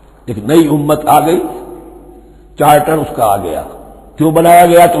 ایک نئی امت آ گئی، چارٹر اس کا آ گیا۔ کیوں بنایا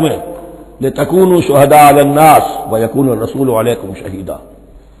گیا تمہیں؟ لتکونوا شہداء علی الناس ویکون الرسول علیکم شہیدا،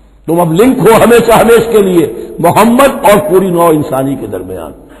 تم اب لنک ہو ہمیشہ ہمیشہ کے لیے محمد اور پوری نوع انسانی کے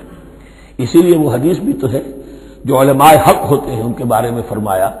درمیان۔ اسی لیے وہ حدیث بھی تو ہے، جو علماء حق ہوتے ہیں ان کے بارے میں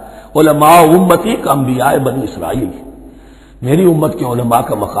فرمایا علماء امتی کا انبیاء بنی اسرائیل، میری امت کے علماء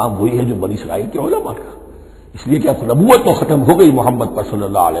کا مقام وہی ہے جو بنی اسرائیل کے علماء کا، اس لیے کہ اب نبوت تو ختم ہو گئی محمد پر صلی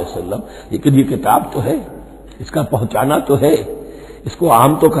اللہ علیہ وسلم، لیکن یہ کتاب تو ہے، اس کا پہنچانا تو ہے، اس کو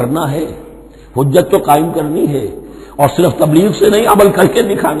عام تو کرنا ہے، حجت تو قائم کرنی ہے، اور صرف تبلیغ سے نہیں عمل کر کے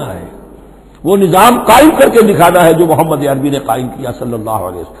دکھانا ہے، وہ نظام قائم کر کے دکھانا ہے جو محمد عربی نے قائم کیا صلی اللہ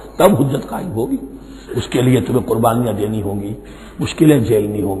علیہ وسلم، تب حجت قائم ہوگی۔ اس کے لیے تمہیں قربانیاں دینی ہوں گی، مشکلیں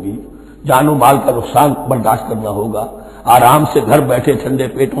جھیلنی ہوں گی، جان و مال کا نقصان برداشت کرنا ہوگا، آرام سے گھر بیٹھے ٹھنڈے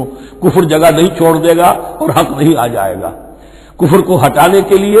پیٹوں کفر جگہ نہیں چھوڑ دے گا اور حق نہیں آ جائے گا، کفر کو ہٹانے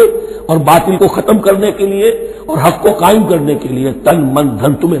کے لیے اور باطل کو ختم کرنے کے لیے اور حق کو قائم کرنے کے لیے تن من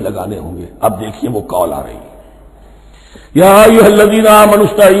دھن تمہیں لگانے ہوں گے۔ اب دیکھیے وہ قول آ رہی ہے، یا ایھا الذین آمنوا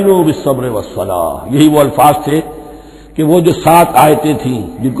استعینوا بالصبر والصلاۃ، یہی وہ الفاظ تھے کہ وہ جو 7 آیتیں تھیں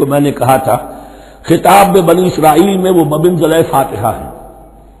جن کو میں نے کہا تھا خطاب میں بنی اسرائیل میں وہ بمنزلہ فاتحہ ہیں،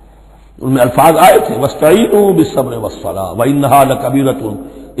 ان میں الفاظ آئے تھے واستعینوا بالصبر والصلاۃ وانھا لکبیرۃ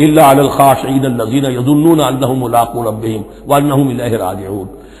الا علی الخاشعین الذین یظنون انہم ملاقو ربہم وانہم الیہ راجعون۔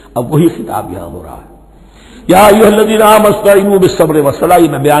 اب وہی خطاب یہاں ہو رہا ہے، یا ایھا الذین آمنوا استعینوا بالصبر والصلاۃ، یہ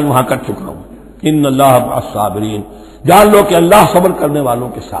میں بیان وہاں کر چکا ہوں، ان اللہ مع الصابرین، جان لو کہ اللہ صبر کرنے والوں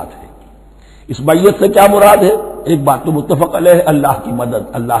کے ساتھ ہے۔ اس بیعت سے کیا مراد ہے؟ ایک بات تو متفق علیہ ہے، اللہ کی مدد،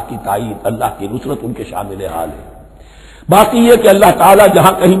 اللہ کی تائید، اللہ کی نصرت ان کے شامل حال ہے، باقی یہ کہ اللہ تعالیٰ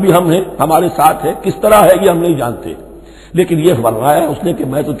جہاں کہیں بھی ہم ہیں ہمارے ساتھ ہے، کس طرح ہے یہ ہم نہیں جانتے، لیکن یہ فرمایا ہے اس نے کہ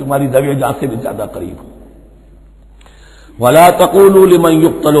میں تو تمہاری دوے جان سے بھی زیادہ قریب ہوں۔ وَلَا تَقُولُوا لِمَن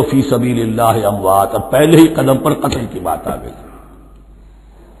يُقْتَلُ فِي سَبِيلِ اللَّهِ أَمْوَاتٌ، اب پہلے ہی قدم پر قتل کی بات آ گئی،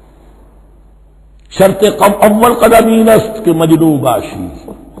 شرط اول قدم یہ است کہ مجنون باشی،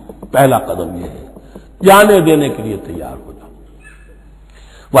 پہلا قدم یہ ہے جانے دینے کے لیے تیار ہو جاؤ۔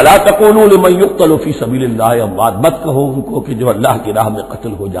 وَلَا تَقُولُوا لِمَن يُقْتَلُ فِي سَبِيلِ اللَّهِ أَمْوَاتٌ، مت کہو ان کو کہ جو اللہ کی راہ میں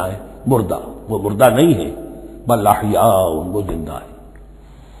قتل ہو جائیں مردہ، وہ مردہ نہیں ہے، بل احیاء، وہ زندہ ہے،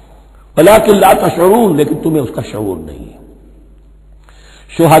 ولیکن لا تشعرون، لیکن تمہیں اس کا شعور نہیں ہے۔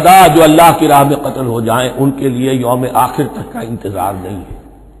 شہداء جو اللہ کی راہ میں قتل ہو جائیں ان کے لیے یوم آخر تک کا انتظار نہیں ہے،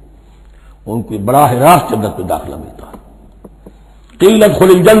 ان کو براہ راست جنت میں داخلہ ملتا ہے۔ قیل ادخل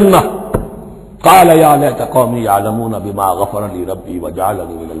الجنہ قال یا لیت قومی یعلمون بما غفر لی ربی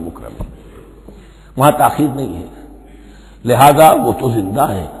وجعلنی من المکرمین، وہاں تاخیر نہیں ہے، لہذا وہ تو زندہ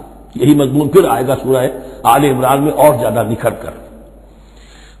ہے۔ یہی مضمون پھر آئے گا سورہ آل عمران میں اور زیادہ نکھر کر،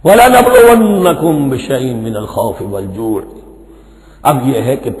 وَلَنَبْلُوَنَّكُمْ بِشَيْءٍ مِّنَ الْخَوْفِ وَالْجُوعِ، اب یہ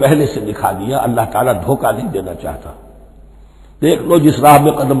ہے کہ پہلے سے دکھا دیا، اللہ تعالیٰ دھوکہ نہیں دینا چاہتا، دیکھ لو جس راہ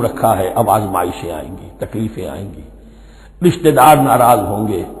میں قدم رکھا ہے اب آزمائشیں آئیں گی، تکلیفیں آئیں گی، رشتہ دار ناراض ہوں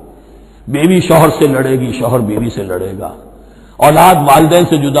گے، بیوی شوہر سے لڑے گی، شوہر بیوی سے لڑے گا، اولاد والدین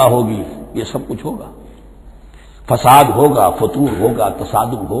سے جدا ہوگی، یہ سب کچھ ہوگا، فساد ہوگا، فتور ہوگا،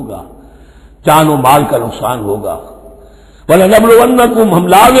 تصادم ہوگا، جان و مال کا نقصان ہوگا۔ وَلَنَبْلُوَنَّكُمْ، ہم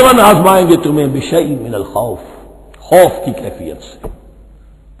لازماً آزمائیں گے تمہیں بِشَيْءٍ مِّنَ الْخَوْفِ، خوف کی کیفیت سے،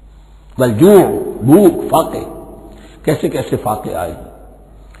 والجوع، بھوک، فاقے، کیسے کیسے فاقے آئے ہیں،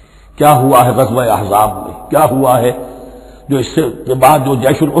 کیا ہوا ہے غزوہ احزاب میں، کیا ہوا ہے جو اس سے بعد جو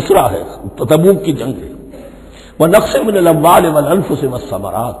جیش العسرہ ہے، تبوک کی جنگ ہے، وَنَقْصٍ مِّنَ الْأَمْوَالِ وَالْأَنفُسِ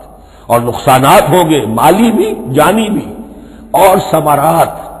وَالثَّمَرَاتِ، اور نقصانات ہوں گے مالی بھی جانی بھی، اور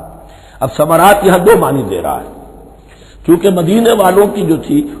ثمرات۔ اب ثمرات یہاں دو معنی دے رہا ہے، کیونکہ مدینے والوں کی جو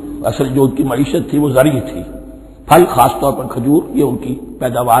تھی اصل جو ان کی معیشت تھی وہ زرعی تھی، پھل، خاص طور پر کھجور، یہ ان کی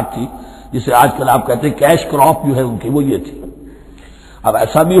پیداوار تھی، جسے آج کل آپ کہتے ہیں کیش کراپ جو ہے ان کی، وہ یہ تھی۔ اب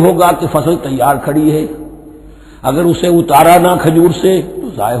ایسا بھی ہوگا کہ فصل تیار کھڑی ہے، اگر اسے اتارا نہ کھجور سے تو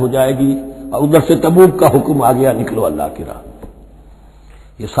ضائع ہو جائے گی، اور ادھر سے تبوک کا حکم آ گیا نکلو اللہ کی راہ،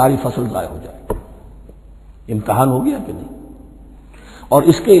 یہ ساری فصل ضائع ہو جائے گی۔ امتحان ہو گیا کہ نہیں؟ اور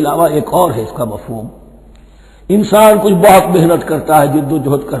اس کے علاوہ ایک اور ہے اس کا مفہوم، انسان کچھ بہت محنت کرتا ہے، جد و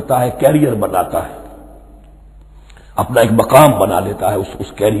جہد کرتا ہے، کیریئر بناتا ہے، اپنا ایک مقام بنا لیتا ہے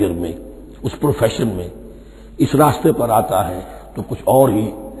اس کیریئر میں، اس پروفیشن میں، اس راستے پر آتا ہے تو کچھ اور ہی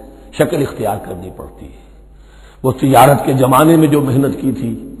شکل اختیار کرنی پڑتی ہے۔ وہ تجارت کے زمانے میں جو محنت کی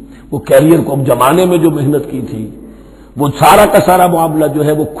تھی، وہ کیریئر کو جمانے میں جو محنت کی تھی، وہ سارا کا سارا معاملہ جو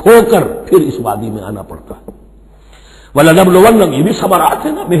ہے وہ کھو کر پھر اس وادی میں آنا پڑتا ہے۔ وَلَنَبْلُوَنَّكُمْ، یہ بھی ثمرات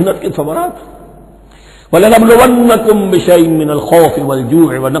ہیں نا، محنت کے ثمرات۔ وَلَنَبْلُوَنَّكُمْ بِشَيْءٍ مِّنَ الْخَوْفِ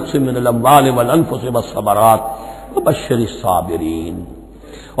وَالْجُوعِ وَنَقْصٍ مِّنَ الْأَمْوَالِ وَالْأَنفُسِ وَالثَّمَرَاتِ وَبَشِّرِ الصَّابِرِينَ،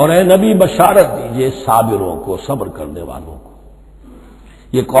 اور اے نبی بشارت دیجئے صابروں کو، صبر کرنے والوں کو۔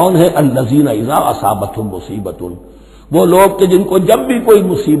 یہ کون ہے؟ الذین اذا اصابتهم مصیبۃ، وہ لوگ کہ جن کو جب بھی کوئی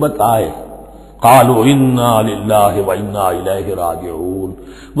مصیبت آئے، قالوا انا للہ وانا الیہ راجعون،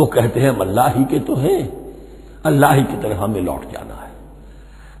 وہ کہتے ہیں ہم اللہ ہی کے تو ہیں، اللہ ہی کی طرف ہمیں لوٹ جانا ہے.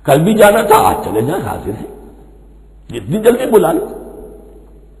 کل بھی جانا تھا، آج چلے جائیں، حاضر ہیں، جتنی جلدی بلا لو.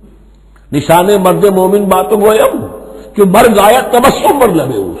 نشان مرد مومن باتوں گویم کہ مرگ آیا تبسم پر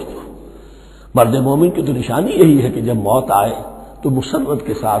لبے اس. مرد مومن کی تو نشانی یہی ہے کہ جب موت آئے تو مسرت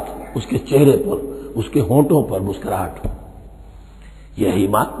کے ساتھ اس کے چہرے پر، اس کے ہونٹوں پر مسکراہٹ ہو. یہی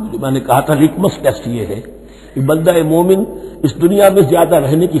بات جو میں نے کہا تھا، لٹمس ٹیسٹ یہ ہے کہ بندہ مومن اس دنیا میں زیادہ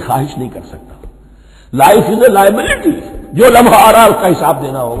رہنے کی خواہش نہیں کر سکتا. لائف از اے لائبلٹی، جو لمحہ آ رہا ہے اس کا حساب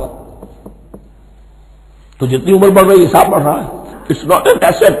دینا ہوگا. تو جتنی عمر بڑھ رہی حساب بڑھ رہا ہے. It's not an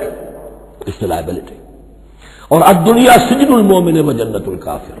asset, it's a liability. اور الدنیا سجن المومن و جنت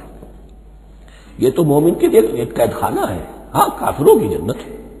الکافر، یہ تو مومن کے لیے ایک قید خانہ ہے، ہاں کافروں کی جنت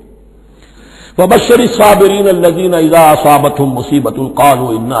ہے. وبشر الصابرین الذین اذا اصابتهم مصیبۃ قالوا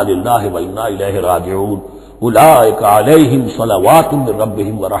انا للہ وانا الیہ راجعون اولئک علیہم صلوات من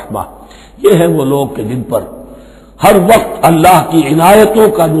ربہم ورحمہ. یہ ہیں وہ لوگ کہ جن پر ہر وقت اللہ کی عنایتوں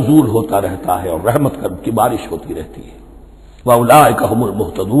کا نزول ہوتا رہتا ہے اور رحمت کی بارش ہوتی رہتی ہے. وَأُولَٰئِكَ هُمُ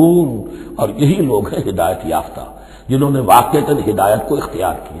الْمُهْتَدُونَ، اور یہی لوگ ہیں ہدایت یافتہ جنہوں نے واقعتاً ہدایت کو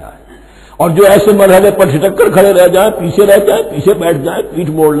اختیار کیا ہے. اور جو ایسے مرحلے پر چھٹک کر کھڑے رہ جائیں، پیچھے رہ جائیں، پیچھے بیٹھ جائیں،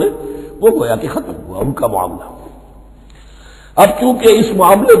 پیٹھ موڑ لیں، وہ گویا کہ ختم ہوا ان کا معاملہ. اب چونکہ اس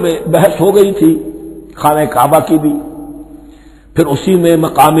معاملے میں بحث ہو گئی تھی خانہ کعبہ کی بھی، پھر اسی میں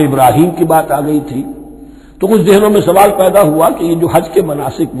مقام ابراہیم کی بات آ گئی تھی، تو کچھ ذہنوں میں سوال پیدا ہوا کہ یہ جو حج کے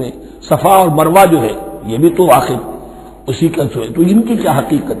مناسک میں صفا اور مروہ جو ہے، یہ بھی تو آخر اسی کا تو ان کی کیا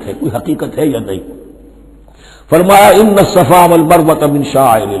حقیقت ہے، کوئی حقیقت ہے یا نہیں. فرمایا ان الصفا والمروہ من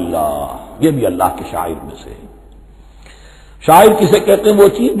شعائر اللہ، یہ بھی اللہ کے شاعر میں سے ہے. شاعر کسے کہتے ہیں؟ وہ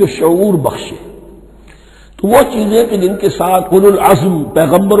چیز جو شعور بخشے. تو وہ چیزیں کہ جن کے ساتھ اولو العزم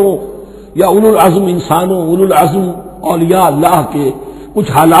پیغمبروں یا اولو العزم انسانوں، اولو العزم اولیاء اللہ کے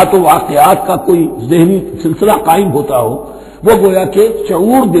کچھ حالات و واقعات کا کوئی ذہنی سلسلہ قائم ہوتا ہو، وہ گویا کہ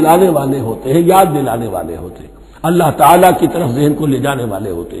شعور دلانے والے ہوتے ہیں، یاد دلانے والے ہوتے ہیں، اللہ تعالیٰ کی طرف ذہن کو لے جانے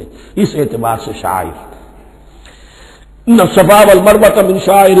والے ہوتے ہیں. اس اعتبار سے شاعر ان الصفا والمروہ من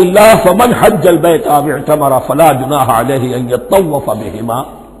شعائر اللہ فمن حج البیت او اعتمر فلا جناح علیہ ان یطوف بہما.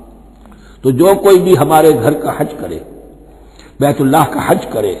 تو جو کوئی بھی ہمارے گھر کا حج کرے، بیت اللہ کا حج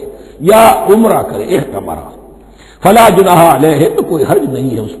کرے یا عمرہ کرے، اعتمر، فلا جناح علیہ، تو کوئی حرج نہیں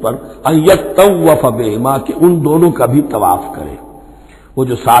ہے اس پر، ان یطوف بہما، کہ ان دونوں کا بھی طواف کرے. وہ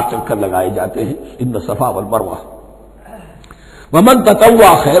جو 7 چکر لگائے جاتے ہیں، ان الصفا والمروہ. ومن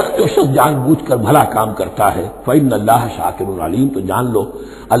تطوع خیر، جو شخص جان بوجھ کر بھلا کام کرتا ہے، فإن اللہ شاکر علیم، تو جان لو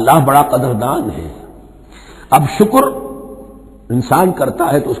اللہ بڑا قدردان ہے. اب شکر انسان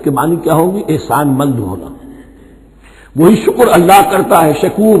کرتا ہے تو اس کے معنی کیا ہوں گے؟ احسان مند ہونا. وہی شکر اللہ کرتا ہے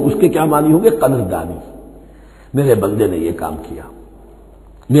شکور، اس کے کیا معنی ہوں گے؟ قدردانی. میرے بندے نے یہ کام کیا،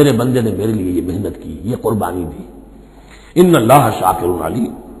 میرے بندے نے میرے لیے یہ محنت کی، یہ قربانی دی. ان اللہ شاکر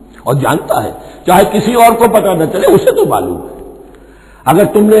علیم، اور جانتا ہے، چاہے کسی اور کو پتہ نہ چلے، اسے تو معلوم ہے. اگر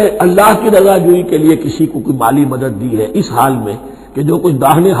تم نے اللہ کی رضا جوئی کے لیے کسی کو کوئی مالی مدد دی ہے اس حال میں کہ جو کچھ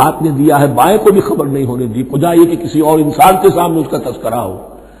داہنے ہاتھ نے دیا ہے بائیں کو بھی خبر نہیں ہونے دی، خدا یہ کہ کسی اور انسان کے سامنے اس کا تذکرہ ہو،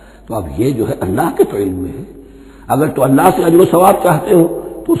 تو اب یہ جو ہے اللہ کے تو علم میں ہے. اگر تو اللہ سے اجر و ثواب چاہتے ہو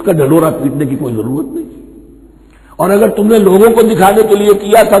تو اس کا ڈھنڈورا پیٹنے کی کوئی ضرورت نہیں. اور اگر تم نے لوگوں کو دکھانے کے لیے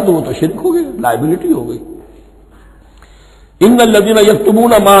کیا تھا تو وہ تو شرک ہو گئی، لائبلٹی ہو گئی. ان الذین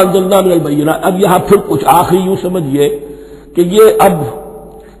یکتمون ما انزلنا من البینات. اب یہاں پھر کچھ آخری یوں سمجھیے کہ یہ اب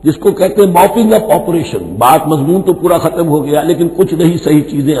جس کو کہتے ہیں موپنگ اپ آپریشن، بات مضمون تو پورا ختم ہو گیا لیکن کچھ نہیں صحیح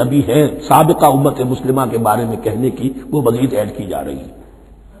چیزیں ابھی ہیں سابقہ امت مسلمہ کے بارے میں کہنے کی، وہ مزید ایڈ کی جا رہی ہیں.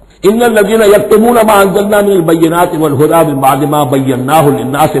 ان الذین یکتمون ما انزلنا من البینات والہدی من بعد ما بیناہ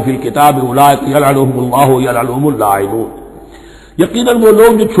للناس فی الکتاب اولئک یلعنهم اللہ یلعنهم اللاعنون. یقیناً وہ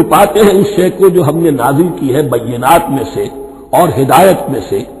لوگ جو چھپاتے ہیں اس شے کو جو ہم نے نازل کی ہے بینات میں سے اور ہدایت میں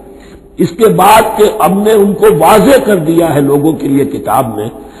سے، اس کے بعد کہ ہم نے ان کو واضح کر دیا ہے لوگوں کے لیے کتاب میں،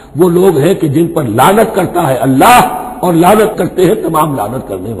 وہ لوگ ہیں کہ جن پر لعنت کرتا ہے اللہ اور لعنت کرتے ہیں تمام لعنت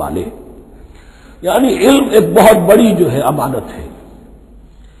کرنے والے. یعنی علم ایک بہت بڑی جو ہے امانت ہے،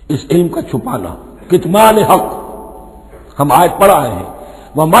 اس علم کا چھپانا. کتمان حق ہم آیت پڑھ آئے ہیں،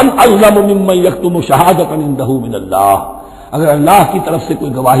 وَمَنْ أَظْلَمُ مِمَّنْ يَكْتُمُ شَهَادَةً عِندَهُ مِنَ اللَّهِ. اگر اللہ کی طرف سے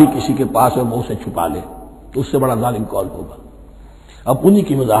کوئی گواہی کسی کے پاس ہے وہ اسے چھپا لے تو اس سے بڑا ظالم کون ہوگا. اب انہی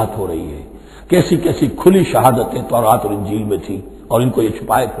کی وضاحت ہو رہی ہے، کیسی کیسی کھلی شہادتیں تورات اور انجیل میں تھی اور ان کو یہ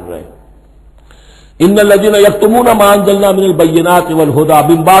چھپائے پھر رہے ہیں. ان الذین یکتمون ما انزلنا من البینات والہدی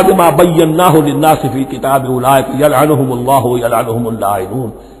من بعد ما بیناہ للناس فی الکتاب اولئک یلعنهم اللہ یلعنهم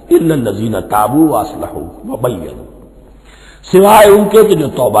اللاعنون الا الذین تابوا واصلحوا وبینوا. سوائے ان کے کہ جو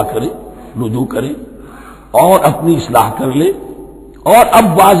توبہ کرے، رجوع کرے اور اپنی اصلاح کر لے اور اب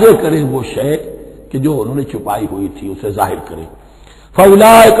واضح کرے وہ شے کہ جو انہوں نے چھپائی ہوئی تھی اسے ظاہر کریں.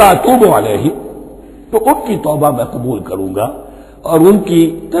 فَأُولَٰئِكَ أَتُوبُ عَلَيْهِمْ، تو ان کی توبہ میں قبول کروں گا اور ان کی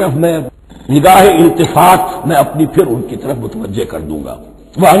طرف میں نگاہ التفات میں اپنی پھر ان کی طرف متوجہ کر دوں گا.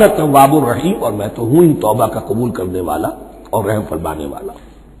 وَأَنَا التَّوَّابُ الرَّحِيمُ، اور میں تو ہوں ہی توبہ کا قبول کرنے والا اور رحم فرمانے والا.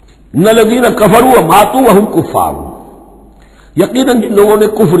 إِنَّ الَّذِينَ كَفَرُوا وَمَاتُوا وَهُمْ كُفَّارٌ، یقیناً جن لوگوں نے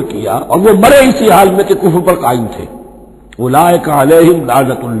کفر کیا اور وہ مرے اسی حال میں کہ کفر پر قائم تھے، اولئک علیہم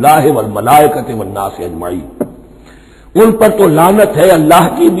لعنۃ اللہ والملائکۃ والناس اجمعین، ان پر تو لعنت ہے اللہ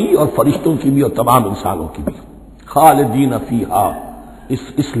کی بھی اور فرشتوں کی بھی اور تمام انسانوں کی بھی. خالدین فیہا،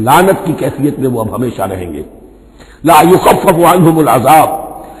 اس لعنت کی کیفیت میں وہ اب ہمیشہ رہیں گے. لا یخفف عنہم العذاب،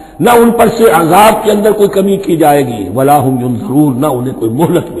 نہ ان پر سے عذاب کے اندر کوئی کمی کی جائے گی. ولا هم ینظرون، نہ انہیں کوئی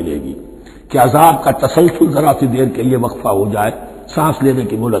مہلت ملے گی کہ عذاب کا تسلسل ذرا سی دیر کے لیے وقفہ ہو جائے، سانس لینے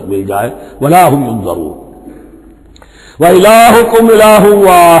کی مہلت مل جائے. ولا هم ینظرون. وَإِلَٰهُكُمْ إِلَٰهٌ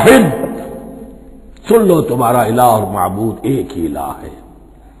وَاحِدٌ، سن لو تمہارا الہ اور معبود ایک ہی الہ ہے.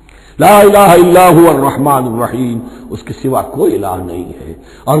 لا الہ الا هو الرحمن الرحیم، اس کے سوا کوئی الہ نہیں ہے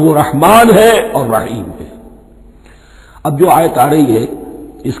اور وہ رحمان ہے اور رحیم ہے. اب جو آیت آ رہی ہے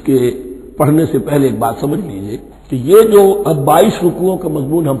اس کے پڑھنے سے پہلے ایک بات سمجھ لیجئے کہ یہ جو اب 22 رکوعوں کا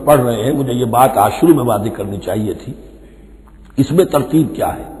مضمون ہم پڑھ رہے ہیں، مجھے یہ بات آج شروع میں واضح کرنی چاہیے تھی. اس میں ترتیب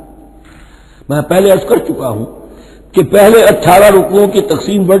کیا ہے؟ میں پہلے عرض کر چکا ہوں کہ پہلے 18 رکوعوں کی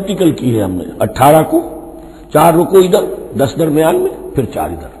تقسیم ورٹیکل کی ہے ہم نے. 18 کو 4 رکوع ادھر، 10 درمیان میں، پھر 4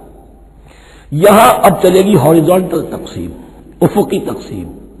 ادھر. یہاں اب چلے گی ہاریزونٹل تقسیم، افقی تقسیم.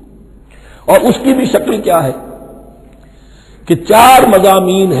 اور اس کی بھی شکل کیا ہے کہ 4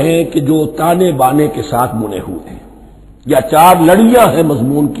 مضامین ہیں کہ جو تانے بانے کے ساتھ بنے ہوئے ہیں، یا 4 لڑیاں ہیں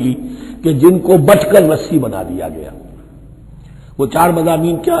مضمون کی کہ جن کو بٹ کر رسی بنا دیا گیا. وہ 4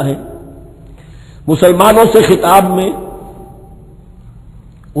 مضامین کیا ہیں؟ مسلمانوں سے خطاب میں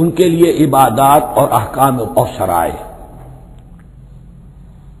ان کے لیے عبادات اور احکام اور شرائع،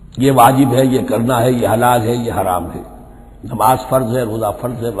 یہ واجب ہے، یہ کرنا ہے، یہ حلال ہے، یہ حرام ہے، نماز فرض ہے، روزہ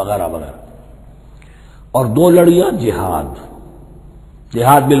فرض ہے، وغیرہ وغیرہ. اور 2 لڑیاں جہاد،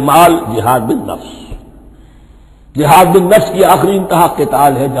 جہاد بالمال، جہاد بالنفس. جہاد بالنفس کی آخری انتہا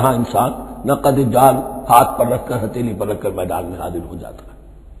قتال ہے، جہاں انسان نقد جال ہاتھ پر رکھ کر، ہتھیلی پر رکھ کر میدان میں حاضر ہو جاتا ہے.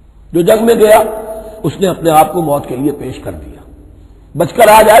 جو جنگ میں گیا اس نے اپنے آپ کو موت کے لیے پیش کر دیا، بچ کر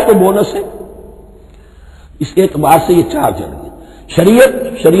آ جائے تو بونس ہے. اس اعتبار سے یہ 4 جنگ ہیں.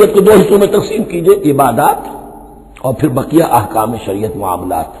 شریعت کو 2 حصوں میں تقسیم کیجئے، عبادات اور پھر بقیہ احکام شریعت،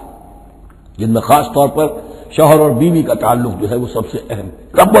 معاملات، جن میں خاص طور پر شوہر اور بیوی کا تعلق جو ہے وہ سب سے اہم ہے.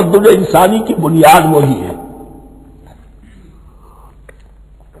 تمدن انسانی کی بنیاد وہی ہے.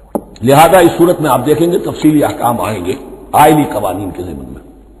 لہذا اس صورت میں آپ دیکھیں گے تفصیلی احکام آئیں گے آئلی قوانین کے ضمن میں.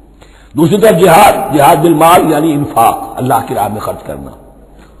 دوسری طرف جہاد بالمال یعنی انفاق، اللہ کی راہ میں خرچ کرنا،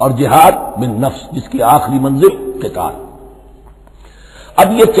 اور جہاد بالنفس جس کی آخری منزل قتال.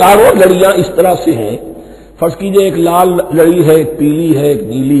 اب یہ 4 لڑیاں اس طرح سے ہیں، فرض کیجئے ایک لال لڑی ہے، ایک پیلی ہے، ایک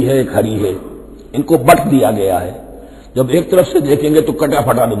نیلی ہے، ایک ہری ہے. ان کو بٹ دیا گیا ہے. جب ایک طرف سے دیکھیں گے تو کٹا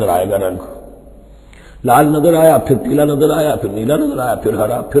پھٹا نظر آئے گا رنگ. لال نظر آیا، پھر پیلا نظر آیا، پھر نیلا نظر آیا، پھر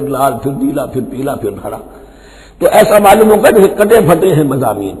ہرا، پھر لال، پھر نیلا، پھر پیلا، پھر ہرا. تو ایسا معلوم ہوگا کہ کٹے پھٹے ہیں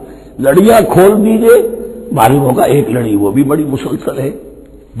مضامین. لڑیاں کھول دیجئے، معلوم ہوگا ایک لڑی وہ بھی بڑی مسلسل ہے،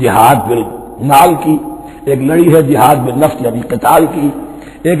 جہاد بالمال کی. ایک لڑی ہے جہاد بالنفس یعنی قتال کی.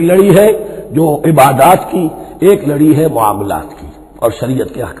 ایک لڑی ہے جو عبادات کی. ایک لڑی ہے معاملات کی اور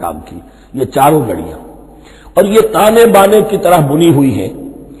شریعت کے احکام کی. یہ 4 لڑیاں، اور یہ تانے بانے کی طرح بنی ہوئی ہیں،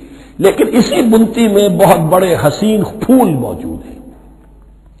 لیکن اسی بنتی میں بہت بڑے حسین پھول موجود ہیں.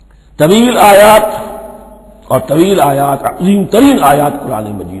 طویل آیات اور طویل آیات، عظیم ترین آیات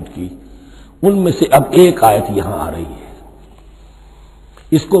قرآن مجید کی، ان میں سے اب ایک آیت یہاں آ رہی ہے.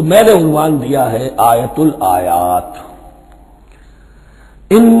 اس کو میں نے عنوان دیا ہے آیت الآیات.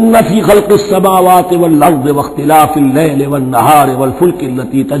 ان فی خلق السماوات والارض واختلاف اللیل والنہار والفلک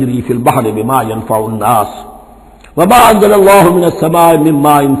التي تجری فی البحر بما ينفع الناس وما انزل الله من السماء من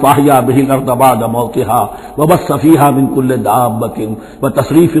ماء فاحيا به الارض بعد موتها وبث فيها من كل دابة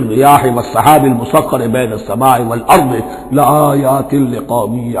وتصريف الرياح والسحاب المسخر بين السماء والارض لآيات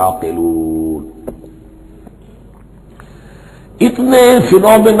لقوم يعقلون. اتنے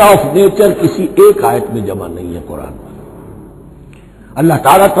فینومینا آف نیچر کسی ایک آیت میں جمع نہیں ہے قرآن میں. اللہ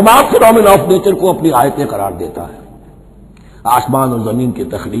تعالیٰ تمام فینومینا آف نیچر کو اپنی آیتیں قرار دیتا ہے. آسمان اور زمین کی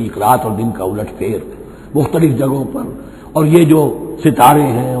تخلیق، رات اور دن کا الٹ پھیر مختلف جگہوں پر، اور یہ جو ستارے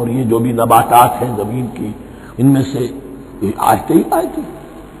ہیں اور یہ جو بھی نباتات ہیں زمین کی، ان میں سے آیتیں ہی آیتیں.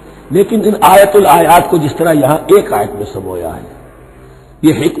 لیکن ان آیت الآیات کو جس طرح یہاں ایک آیت میں سمویا ہے،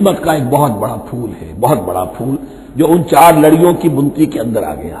 یہ حکمت کا ایک بہت بڑا پھول ہے، بہت بڑا پھول جو ان 4 لڑیوں کی بنتی کے اندر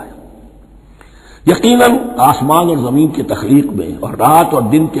آ گیا ہے. یقیناً آسمان اور زمین کی تخلیق میں اور رات اور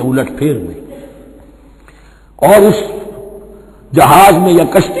دن کے الٹ پھیر میں اور اس جہاز میں یا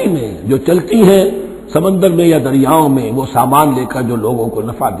کشتی میں جو چلتی ہیں سمندر میں یا دریاؤں میں وہ سامان لے کر جو لوگوں کو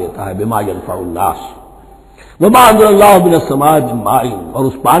نفع دیتا ہے، بما ينفع الناس، وما انزل اللہ من السماء من ماء، اور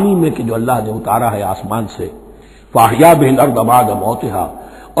اس پانی میں کہ جو اللہ نے اتارا ہے آسمان سے، فاحیا به الارض بعد موتها،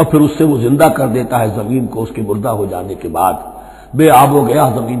 اور پھر اس سے وہ زندہ کر دیتا ہے زمین کو اس کے مردہ ہو جانے کے بعد۔ بے آب و گیا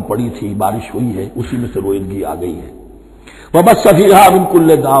زمین پڑی تھی، بارش ہوئی ہے، اسی میں سے روئندگی آ گئی ہے۔ وبث فیہا من کل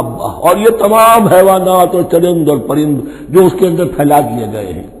دابہ، اور یہ تمام حیوانات اور چرند اور پرند جو اس کے اندر پھیلا دیے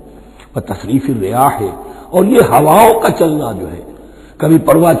گئے ہیں۔ وتصریف الریاح، اور یہ ہواؤں کا چلنا جو ہے، کبھی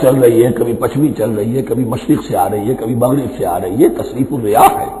پرواں چل رہی ہے، کبھی پچھمی چل رہی ہے، کبھی مشرق سے آ رہی ہے، کبھی مغرب سے آ رہی ہے، تصریف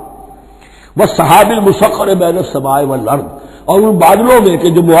الریاح ہے۔ والسحاب المسخر بین السماء والارض، اور ان بادلوں میں کہ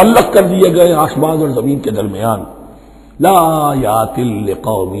جو معلق کر دیے گئے آسمان اور زمین کے درمیان۔ لآیات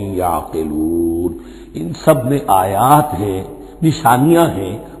لقوم یعقلون، ان سب میں آیات ہیں، نشانیاں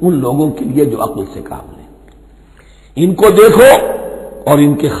ہیں ان لوگوں کے لیے جو عقل سے کام لیں۔ ان کو دیکھو اور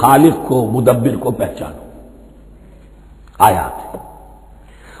ان کے خالق کو، مدبر کو پہچانو۔ آیات ہے،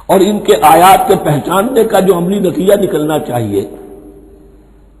 اور ان کے آیات کے پہچاننے کا جو عملی نتیجہ نکلنا چاہیے،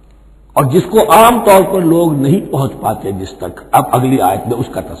 اور جس کو عام طور پر لوگ نہیں پہنچ پاتے جس تک، اب اگلی آیت میں اس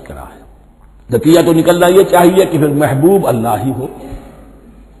کا تذکرہ ہے۔ نتیجہ تو نکلنا یہ چاہیے کہ پھر محبوب اللہ ہی ہو،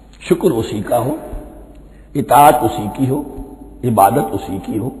 شکر اسی کا ہو، اطاعت اسی کی ہو، عبادت اسی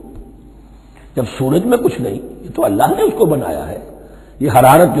کی ہو۔ جب سورج میں کچھ نہیں، یہ تو اللہ نے اس کو بنایا ہے، یہ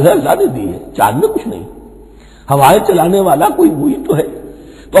حرارت جو ہے اللہ نے دی ہے، چاند میں کچھ نہیں، ہوائیں چلانے والا کوئی وہی تو ہے۔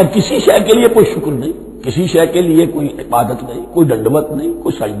 تو اب کسی شے کے لیے کوئی شکر نہیں، کسی شے کے لیے کوئی عبادت نہیں، کوئی ڈنڈوت نہیں،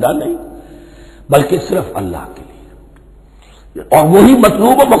 کوئی سجدہ نہیں، بلکہ صرف اللہ کے لیے، اور وہی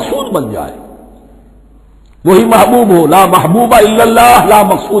مطلوب و مقصود بن جائے، وہی محبوب ہو۔ لا محبوب الا اللہ، لا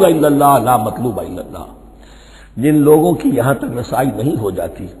مقصود الا اللہ، لا مطلوب الا اللہ۔ جن لوگوں کی یہاں تک رسائی نہیں ہو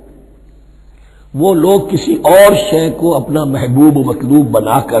جاتی، وہ لوگ کسی اور شے کو اپنا محبوب و مطلوب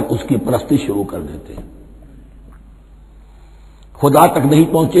بنا کر اس کی پرستی شروع کر دیتے ہیں۔ خدا تک نہیں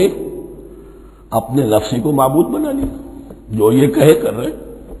پہنچے، اپنے لفظ کو معبود بنا لیا، جو یہ کہے کر رہے،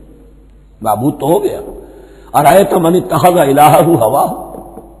 معبود تو ہو گیا۔ ارأیت من اتخذ الہہ ہواہ،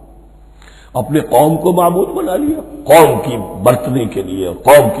 اپنے قوم کو معبود بنا لیا، قوم کی برتری کے لیے،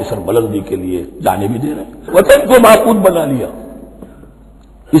 قوم کی سربلندی کے لیے جانے بھی دے رہے، وطن کو معبود بنا لیا۔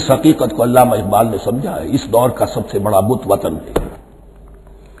 اس حقیقت کو علامہ اقبال نے سمجھا ہے، اس دور کا سب سے بڑا بت وطن ہے۔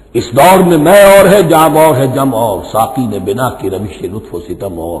 اس دور میں میں اور ہے، جام اور ہے، جم اور، ساقی نے بنا کی روش لطف و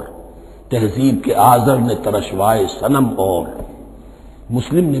ستم اور، تہذیب کے آذر نے ترشوائے صنم اور،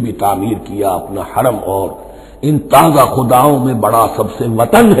 مسلم نے بھی تعمیر کیا اپنا حرم اور، ان تازہ خداؤں میں بڑا سب سے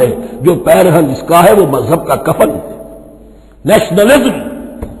وطن ہے، جو پیرہن اس کا ہے وہ مذہب کا کفن ہے۔ نیشنلزم،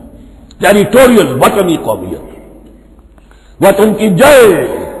 ٹیریٹوریل، وطنی قومیت، وطن کی جے،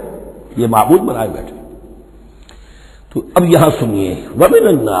 یہ معبود بنائے بیٹھے۔ تو اب یہاں سنیے، ومن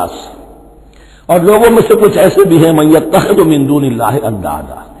الناس، اور لوگوں میں سے کچھ ایسے بھی ہیں، من یتخذ من دون اللہ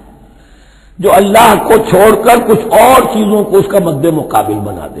اندادا، جو اللہ کو چھوڑ کر کچھ اور چیزوں کو اس کا مد مقابل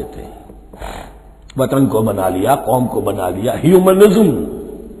بنا دیتے ہیں۔ وطن کو بنا لیا، قوم کو بنا لیا، ہیومنزم،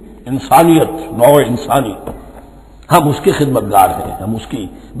 انسانیت، نوع انسانی، ہم اس کے خدمتگار ہیں، ہم اس کی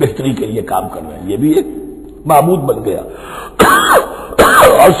بہتری کے لیے کام کر رہے ہیں، یہ بھی ایک معبود بن گیا۔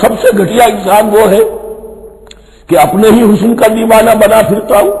 اور سب سے گھٹیا انسان وہ ہے کہ اپنے ہی حسن کا دیوانہ بنا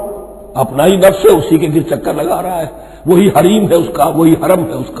پھرتا ہوں، اپنا ہی نفس ہے، اسی کے گر چکر لگا رہا ہے، وہی حریم ہے اس کا، وہی حرم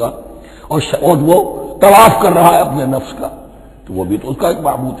ہے اس کا، اور وہ طواف کر رہا ہے اپنے نفس کا، تو وہ بھی تو اس کا ایک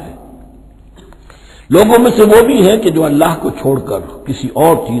معبود ہے۔ لوگوں میں سے وہ بھی ہیں کہ جو اللہ کو چھوڑ کر کسی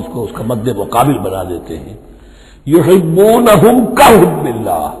اور چیز کو اس کا مد مقابل بنا دیتے ہیں۔ یحبونہم کحب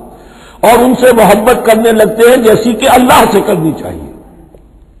اللہ، اور ان سے محبت کرنے لگتے ہیں جیسی کہ اللہ سے کرنی چاہیے۔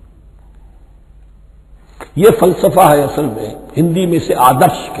 یہ فلسفہ ہے اصل میں، ہندی میں سے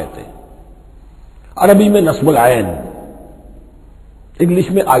آدرش کہتے ہیں، عربی میں نصب العین، انگلش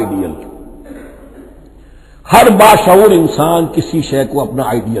میں آئیڈیل۔ ہر باشعور انسان کسی شے کو اپنا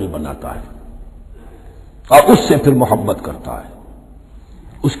آئیڈیل بناتا ہے اور اس سے پھر محبت کرتا ہے،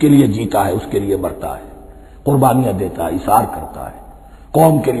 اس کے لیے جیتا ہے، اس کے لیے مرتا ہے، قربانیاں دیتا ہے، اثار کرتا ہے،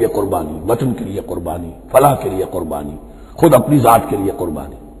 قوم کے لیے قربانی، وطن کے لیے قربانی، فلاح کے لیے قربانی، خود اپنی ذات کے لیے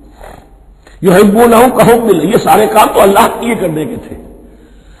قربانی۔ یحبونہ کحب اللہ، یہ سارے کام تو اللہ کے لیے کرنے کے تھے،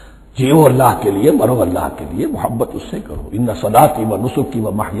 جیو اللہ کے لیے، مرو اللہ کے لیے، محبت اس سے کرو۔ ان صلاتی و نسکی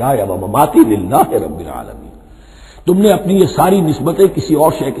و محیای و مماتی للہ رب العالمین۔ تم نے اپنی یہ ساری نسبتیں کسی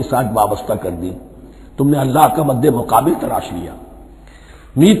اور شے کے ساتھ وابستہ کر دی، تم نے اللہ کا مد مقابل تراش لیا۔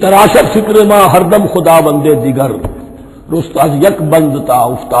 می تراشت فکر ما ہر دم خدا بندے دیگر، رست از یک بند تا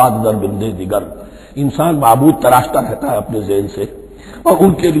افتاد در بندے دیگر۔ انسان معبود تراشتا رہتا ہے اپنے ذہن سے اور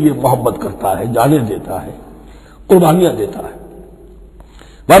ان کے لیے محبت کرتا ہے، جانیں دیتا ہے، قربانیاں دیتا ہے۔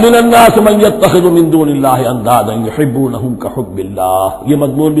 وَمِنَ النَّاسِ مَن يَتَّخِذُ مِن دُونِ اللَّهِ أَندَادًا يُحِبُّونَهُم كَحُبِّ اللَّهِ، یہ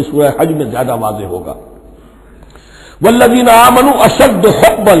مضمون بھی سورہ حج میں زیادہ واضح ہوگا۔ وَالَّذِينَ آمَنُوا أَشَدُّ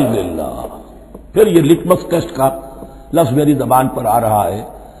حُبًّا لِلَّهِ، پھر یہ لٹمس ٹیسٹ کا لفظ میری زبان پر آ رہا ہے،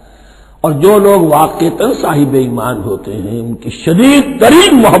 اور جو لوگ واقعتاً صاحب ایمان ہوتے ہیں ان کی شدید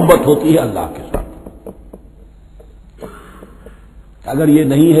ترین محبت ہوتی ہے اللہ کے ساتھ۔ اگر یہ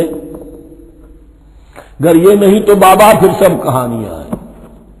نہیں ہے، اگر یہ نہیں تو بابا پھر سب کہانیاں ہیں۔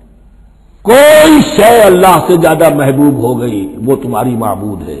 کوئی شے اللہ سے زیادہ محبوب ہو گئی وہ تمہاری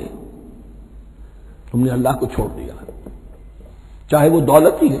معبود ہے، تم نے اللہ کو چھوڑ دیا، چاہے وہ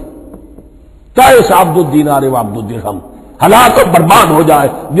دولت ہی ہے، چاہے اس عبد الدینار و عبد الدرہم، ہلاک اور برباد ہو جائے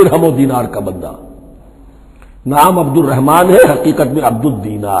درہم و دینار کا بندہ۔ نام عبد الرحمن ہے، حقیقت میں عبد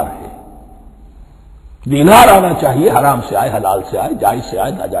الدینار ہے۔ دینار آنا چاہیے، حرام سے آئے، حلال سے آئے، جائز سے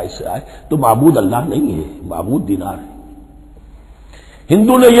آئے، ناجائز سے آئے، تو معبود اللہ نہیں ہے، معبود دینار ہے۔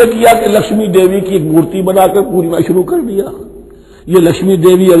 ہندو نے یہ کیا کہ لکشمی دیوی کی ایک مورتی بنا کر پوجنا شروع کر دیا، یہ لکشمی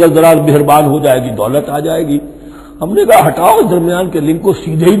دیوی اگر ذرا مہربان ہو جائے گی دولت آ جائے گی۔ ہم نے کہا ہٹاؤ اس درمیان کے لنک کو،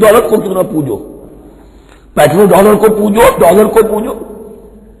 سیدھے ہی دولت کو کیوں نہ پوجو، پیٹرو ڈالر کو پوجو، ڈالر کو پوجو،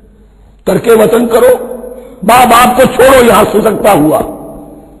 ترک وطن کرو، باپ باپ کو چھوڑو یہاں سسکتا ہوا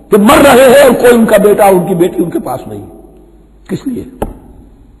کہ مر رہے ہیں اور کوئی ان کا بیٹا ان کی بیٹی ان کے پاس نہیں، کس لیے؟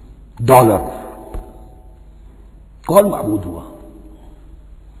 ڈالر۔ کون معبود ہوا؟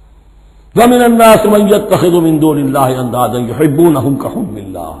 وَمِنَ النَّاسِ مَن يَتَّخِذُ مِن دُونِ اللَّهِ أَندَادًا يُحِبُّونَهُم كَحُبِّ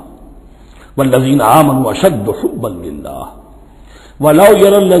اللَّهِ وَالَّذِينَ آمَنُوا أَشَدُّ حُبًّا لِلَّهِ وَلَوْ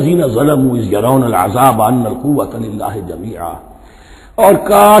يَرَى الَّذِينَ ظَلَمُوا إِذْ يَرَوْنَ الْعَذَابَ أَنَّ الْقُوَّةَ لِلَّهِ جَمِيعًا، اور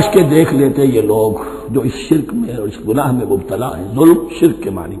کاش کہ دیکھ لیتے یہ لوگ جو اس شرک میں اور اس گناہ میں مبتلا ہیں، ظلم شرک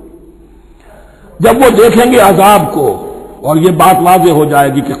کے معنی، جب وہ دیکھیں گے عذاب کو اور یہ بات واضح ہو جائے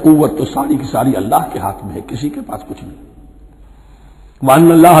گی کہ قوت تو ساری کی ساری اللہ کے ہاتھ میں ہے، کسی کے پاس کچھ نہیں۔ وَأَنَّ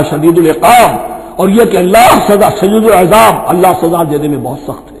اللَّهَ شَدِيدُ الْعِقَابِ، اور یہ کہ اللہ سزا شدید العذاب، اللہ سزا دینے میں بہت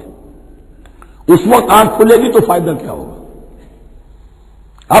سخت ہے۔ اس وقت آنکھ کھلے گی تو فائدہ کیا ہوگا؟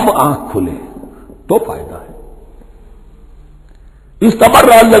 اب آنکھ کھلے تو فائدہ ہے۔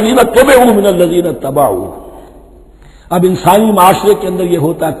 استبرأ الذین اتبعوا من الذین اتبعوا، اب انسانی معاشرے کے اندر یہ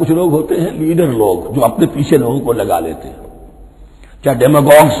ہوتا ہے، کچھ لوگ ہوتے ہیں لیڈر لوگ جو اپنے پیچھے لوگوں کو لگا لیتے ہیں، چاہے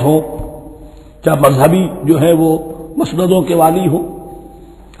ڈیماگوگس ہوں، چاہے مذہبی جو ہے وہ مسندوں کے والی ہوں،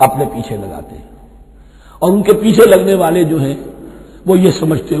 اپنے پیچھے لگاتے ہیں، اور ان کے پیچھے لگنے والے جو ہیں وہ یہ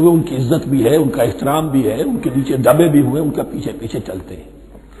سمجھتے ہوئے ان کی عزت بھی ہے، ان کا احترام بھی ہے، ان کے نیچے دبے بھی ہوئے، ان کا پیچھے پیچھے چلتے ہیں۔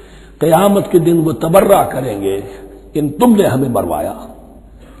 قیامت کے دن وہ تبرہ کریں گے کہ تم نے ہمیں مروایا،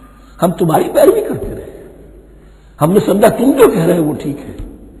 ہم تمہاری پیروی کرتے رہے، ہم نے سمجھا تم جو کہہ رہے ہیں وہ ٹھیک ہے،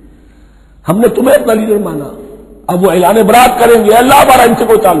 ہم نے تمہیں اپنا لیڈر مانا۔ اب وہ اعلان برات کریں گے، اللہ ہمارا ان سے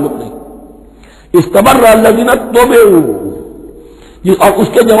کوئی تعلق نہیں۔ استبرأ الذین اتبعوا، اور اس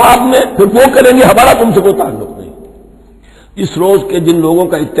کے جواب میں پھر وہ کریں گے ہمارا تم سے کوئی تعلق نہیں۔ اس روز کے جن لوگوں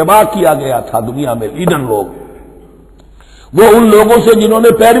کا اتباع کیا گیا تھا دنیا میں، لیڈر لوگ، وہ ان لوگوں سے جنہوں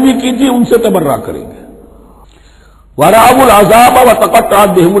نے پیروی کی تھی ان سے تبرہ کریں گے۔ وَرَأَوُا الْعَذَابَ وَتَقَطَّعَتْ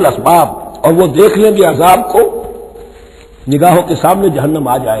بِهِمُ الْأَسْبَابُ، اور وہ دیکھ لیں گے عذاب کو، نگاہوں کے سامنے جہنم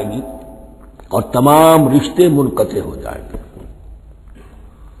آ جائے گی اور تمام رشتے منقطع ہو جائیں گے۔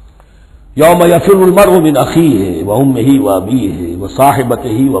 یوم یفر المرء من اخیہ وامہ وابیہ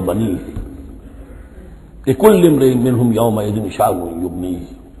وصاحبتہ وبنیہ لکل امرئ منہم یومئذ شأن یغنیہ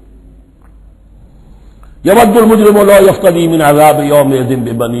یود المجرم لو یفتدی من عذاب یومئذ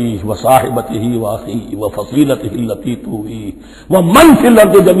ببنیہ وصاحبتہ واخیہ وفصیلتہ التی تؤویہ ومن فی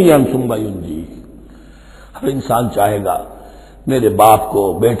الارض جمیعا ثم ینجیہ۔ ہر انسان چاہے گا میرے باپ کو،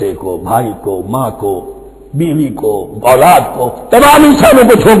 بیٹے کو، بھائی کو، ماں کو، بیوی کو، اولاد کو، تمام انسانوں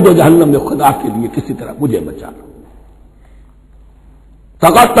کو چھوڑ دو جہنم میں، خدا کے لیے کسی طرح مجھے بچا لو۔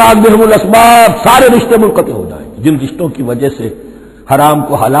 تقطعت بہم الاسباب، سارے رشتے منقطع ہو جائیں گے، جن رشتوں کی وجہ سے حرام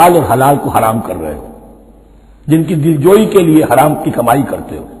کو حلال اور حلال کو حرام کر رہے ہو، جن کی دلجوئی کے لیے حرام کی کمائی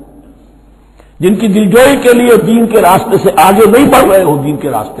کرتے ہو، جن کی دلجوئی کے لیے دین کے راستے سے آگے نہیں بڑھ رہے ہو، دین کے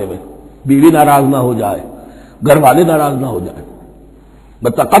راستے میں بیوی ناراض نہ ہو جائے، گھر والے ناراض نہ ہو جائیں،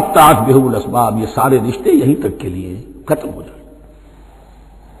 بتقطعت بہم الاسباب، یہ سارے رشتے یہیں تک کے لیے ختم ہو جائیں۔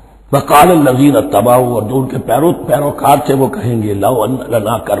 وقال الذین اتبعوا، اور جو ان کے پیروکار تھے وہ کہیں گے لو ان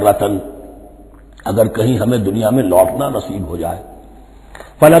لنا کرۃ، اگر کہیں ہمیں دنیا میں لوٹنا نصیب ہو جائے،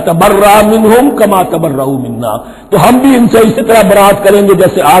 فنتبرأ منہم کما تبرؤوا منا، تو ہم بھی ان سے اسی طرح برات کریں گے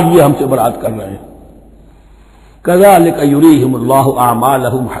جیسے آج یہ ہم سے برات کر رہے ہیں۔ کذالک یریہم اللہ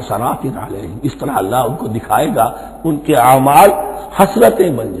اعمالہم حسرات علیہم، اس طرح اللہ ان کو دکھائے گا ان کے اعمال حسرتیں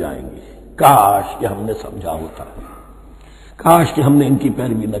بن جائیں گے، کاش کہ ہم نے سمجھا ہوتا، کاش کہ ہم نے ان کی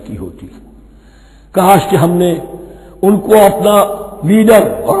پیروی نہ کی ہوتی، کاش کہ ہم نے ان کو اپنا لیڈر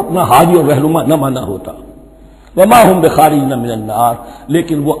اور اپنا ہادی اور رہنما نہ مانا ہوتا۔ وما ہم بخارجین من النار،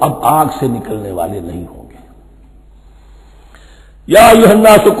 لیکن وہ اب آگ سے نکلنے والے نہیں ہوں گے۔ یا ایھا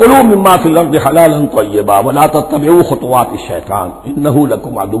الناس کلوا مما فی الارض حلالا طیبا ولا تتبعوا خطوات الشیطان انہ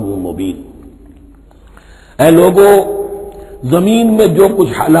لکم عدو مبین۔ اے لوگو، زمین میں جو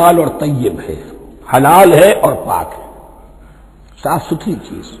کچھ حلال اور طیب ہے، حلال ہے اور پاک ہے، صاف ستھری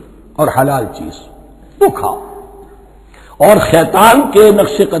چیز اور حلال چیز، وہ کھاؤ، اور شیطان کے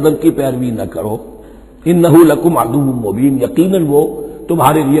نقش قدم کی پیروی نہ کرو، انہ لکم عدو مبین، یقیناً وہ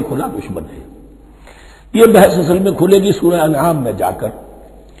تمہارے لیے کھلا دشمن ہے۔ یہ بحث اصل میں کھلے گی سورہ انعام میں جا کر۔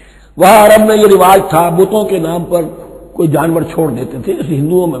 وہاں عرب میں یہ رواج تھا، بتوں کے نام پر کوئی جانور چھوڑ دیتے تھے، جیسے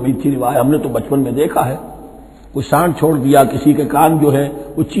ہندوؤں میں بھی تھی رواج، ہم نے تو بچپن میں دیکھا ہے، کوئی سانڈ چھوڑ دیا، کسی کے کان جو ہے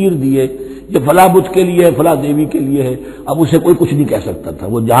وہ چیر دیے، یہ فلاں بت کے لیے ہے، فلاں دیوی کے لیے ہے۔ اب اسے کوئی کچھ نہیں کہہ سکتا تھا،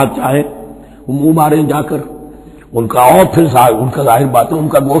 وہ جہاں چاہے وہ منہ ماریں جا کر ان کا، اور پھر ان کا ظاہر بات ہے ان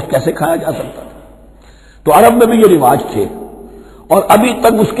کا گوشت کیسے کھایا جا سکتا تھا۔ تو عرب میں بھی یہ رواج تھے، اور ابھی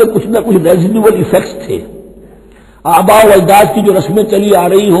تک اس کے کچھ نہ کچھ ریزیڈول ایفیکٹس تھے۔ آباء و اجداد کی جو رسمیں چلی آ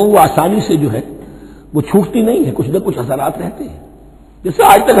رہی ہوں وہ آسانی سے جو ہے وہ چھوٹتی نہیں ہے، کچھ نہ کچھ اثرات رہتے ہیں، جیسے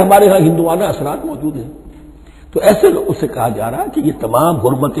آج تک ہمارے ہاں ہندوانہ اثرات موجود ہیں۔ تو ایسے لوگوں سے کہا جا رہا ہے کہ یہ تمام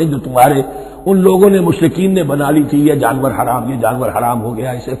حرمتیں جو تمہارے ان لوگوں نے، مشرکین نے بنا لی تھی، یہ جانور حرام، یہ جانور حرام ہو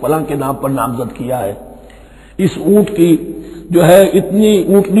گیا، اسے فلاں کے نام پر نامزد کیا ہے، اس اونٹ کی جو ہے اتنی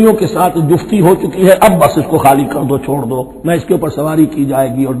اونٹنیوں کے ساتھ جفتی ہو چکی ہے، اب بس اس کو خالی کر دو، چھوڑ دو، نہ اس کے اوپر سواری کی جائے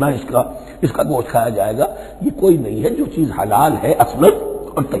گی اور نہ اس کا گوشت کھایا جائے گا، یہ کوئی نہیں ہے۔ جو چیز حلال ہے اصلاً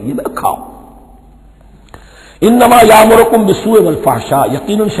اور طیب ہے، کھاؤ۔ انما یامرکم بالسوء والفحشاء،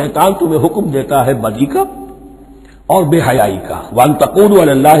 یقیناً شیطان تمہیں حکم دیتا ہے بدی کا اور بے حیائی کا، وان تقولوا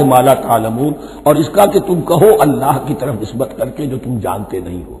علی اللہ ما لا تعلمون، اور اس کا کہ تم کہو اللہ کی طرف نسبت کر کے جو تم جانتے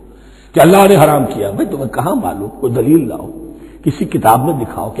نہیں ہو، کہ اللہ نے حرام کیا۔ بھائی تمہیں کہاں معلوم؟ کوئی دلیل لاؤ، کسی کتاب میں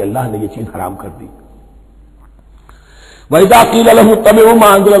دکھاؤ کہ اللہ نے یہ چیز حرام کر دی۔ وَإِذَا قِيلَ لَهُمُ اتَّبِعُوا مَا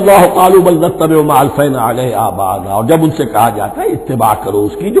أَنزَلَ اللَّهُ قَالُوا بَلْ نَتَّبِعُ مَا أَلْفَيْنَا عَلَيْهِ آبَاءَنَا، اور جب ان سے کہا جاتا ہے اتباع کرو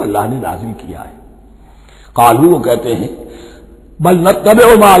اس کی جو اللہ نے نازل کیا ہے، قالوا، وہ کہتے ہیں بل نتبع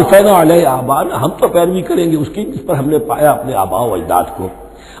ما ألفينا عليه آباءنا، ہم تو پیروی کریں گے اس کی جس پر ہم نے پایا اپنے آباء و اجداد کو۔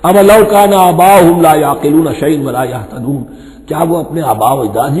 اب لو كان آباؤهم لا يعقلون شيئا ولا يهتدون، کیا وہ اپنے آباء و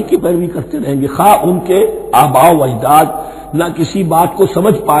اجداد ہی کی پیروی کرتے رہیں گے، خواہ ان کے آباء و اجداد نہ کسی بات کو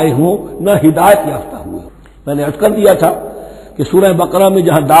سمجھ پائے ہوں نہ ہدایت یافتہ ہوئے۔ میں نے عرض کر دیا تھا کہ سورہ بقرہ میں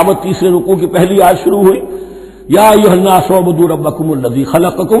جہاں دعوت تیسرے رکوع کی پہلی آیت شروع ہوئی، یا ایھا الناس اعبدوا ربکم الذی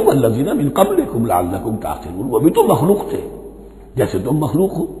خلقکم والذین من قبلکم لعلکم تعقلون، وہ بھی تو مخلوق تھے جیسے تم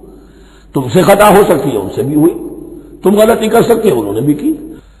مخلوق ہو، تم سے خطا ہو سکتی ہے، ان سے بھی ہوئی، تم غلطی کر سکتے ہو، انہوں نے بھی کی۔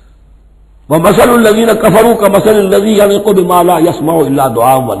 وَمَثَلُ الَّذِينَ كَفَرُوا كَمَثَلِ الَّذِي يَنِقُ بِمَا لَا يَسْمَعُ إِلَّا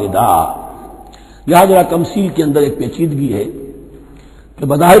دُعَاءً وَنِدَاءً۔ یہاں ذرا تمثیل کے اندر ایک پیچیدگی ہے کہ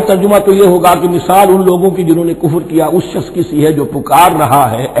بظاہر ترجمہ تو یہ ہوگا کہ مثال ان لوگوں کی جنہوں نے کفر کیا اس شخص کی سی ہے جو پکار رہا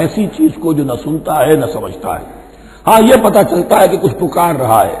ہے ایسی چیز کو جو نہ سنتا ہے نہ سمجھتا ہے۔ ہاں یہ پتہ چلتا ہے کہ کچھ پکار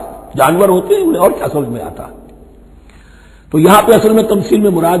رہا ہے، جانور ہوتے ہیں انہیں اور کیا سمجھ میں آتا ہے۔ تو یہاں پہ اصل میں تمثیل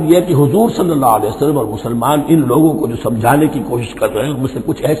میں مراد یہ ہے کہ حضور صلی اللہ علیہ وسلم اور مسلمان ان لوگوں کو جو سمجھانے کی کوشش کر رہے ہیں ان میں سے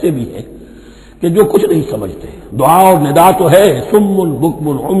کچھ ایسے بھی ہیں کہ جو کچھ نہیں سمجھتے، دعا اور ندا تو ہے، صم بکم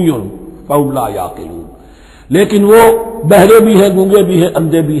عمی فهم لا یعقلون، لیکن وہ بہرے بھی ہیں، گونگے بھی ہیں،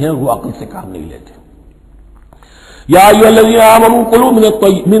 اندھے بھی ہیں، وہ عقل سے کام نہیں لیتے۔ یا ایھا الذین آمنوا کلوا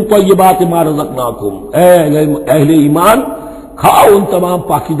من طیبات ما رزقناکم، اے اہل ایمان کھاؤ ان تمام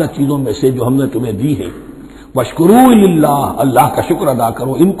پاکیزہ چیزوں میں سے جو ہم نے تمہیں دی ہیں، واشکروا للہ، اللہ کا شکر ادا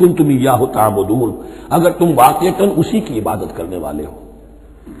کرو، ان کنتم ایاہ تعبدون، اگر تم واقعتاً اسی کی عبادت کرنے والے ہو۔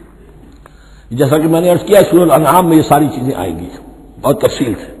 جیسا کہ میں نے عرض کیا سورہ الانعام میں یہ ساری چیزیں آئیں گی اور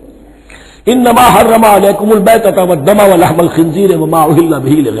تفصیل سے۔ انما حرم علیکم المیتۃ والدم ولحم الخنزیر وما اہل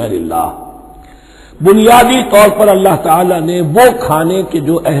بہ لغیر اللہ، بنیادی طور پر اللہ تعالیٰ نے وہ کھانے کے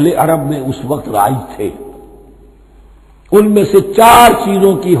جو اہل عرب میں اس وقت رائج تھے ان میں سے 4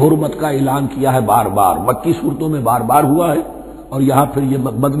 چیزوں کی حرمت کا اعلان کیا ہے بار بار، مکی صورتوں میں بار بار ہوا ہے اور یہاں پھر یہ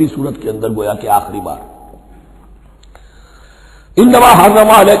مدنی صورت کے اندر گویا کہ آخری بار۔ انما حرم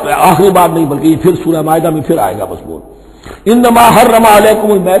علیکم، آخری بار نہیں بلکہ یہ پھر سورہ مائدہ میں پھر آئے گا مضمون، انما حرم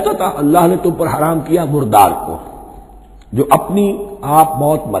علیکم المیتۃ، اللہ نے تم پر حرام کیا مردار کو، جو اپنی آپ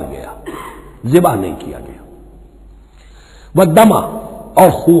موت مر گیا، ذبح نہیں کیا گیا، والدم، اور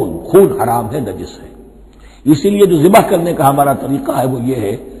خون حرام ہے، نجس ہے۔ اسی لیے جو ذبح کرنے کا ہمارا طریقہ ہے وہ یہ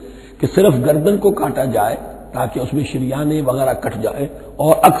ہے کہ صرف گردن کو کاٹا جائے تاکہ اس میں شریانے وغیرہ کٹ جائے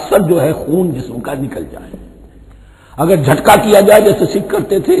اور اکثر جو ہے خون جسم کا نکل جائے۔ اگر جھٹکا کیا جائے جیسے سکھ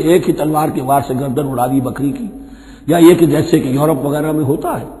کرتے تھے، ایک ہی تلوار کے وار سے گردن اڑا دی بکری کی، یا یہ کہ جیسے کہ یورپ وغیرہ میں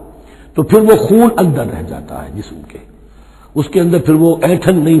ہوتا ہے، تو پھر وہ خون اندر رہ جاتا ہے جسم کے، اس کے اندر پھر وہ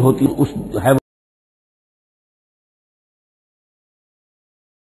ایٹھن نہیں ہوتی اس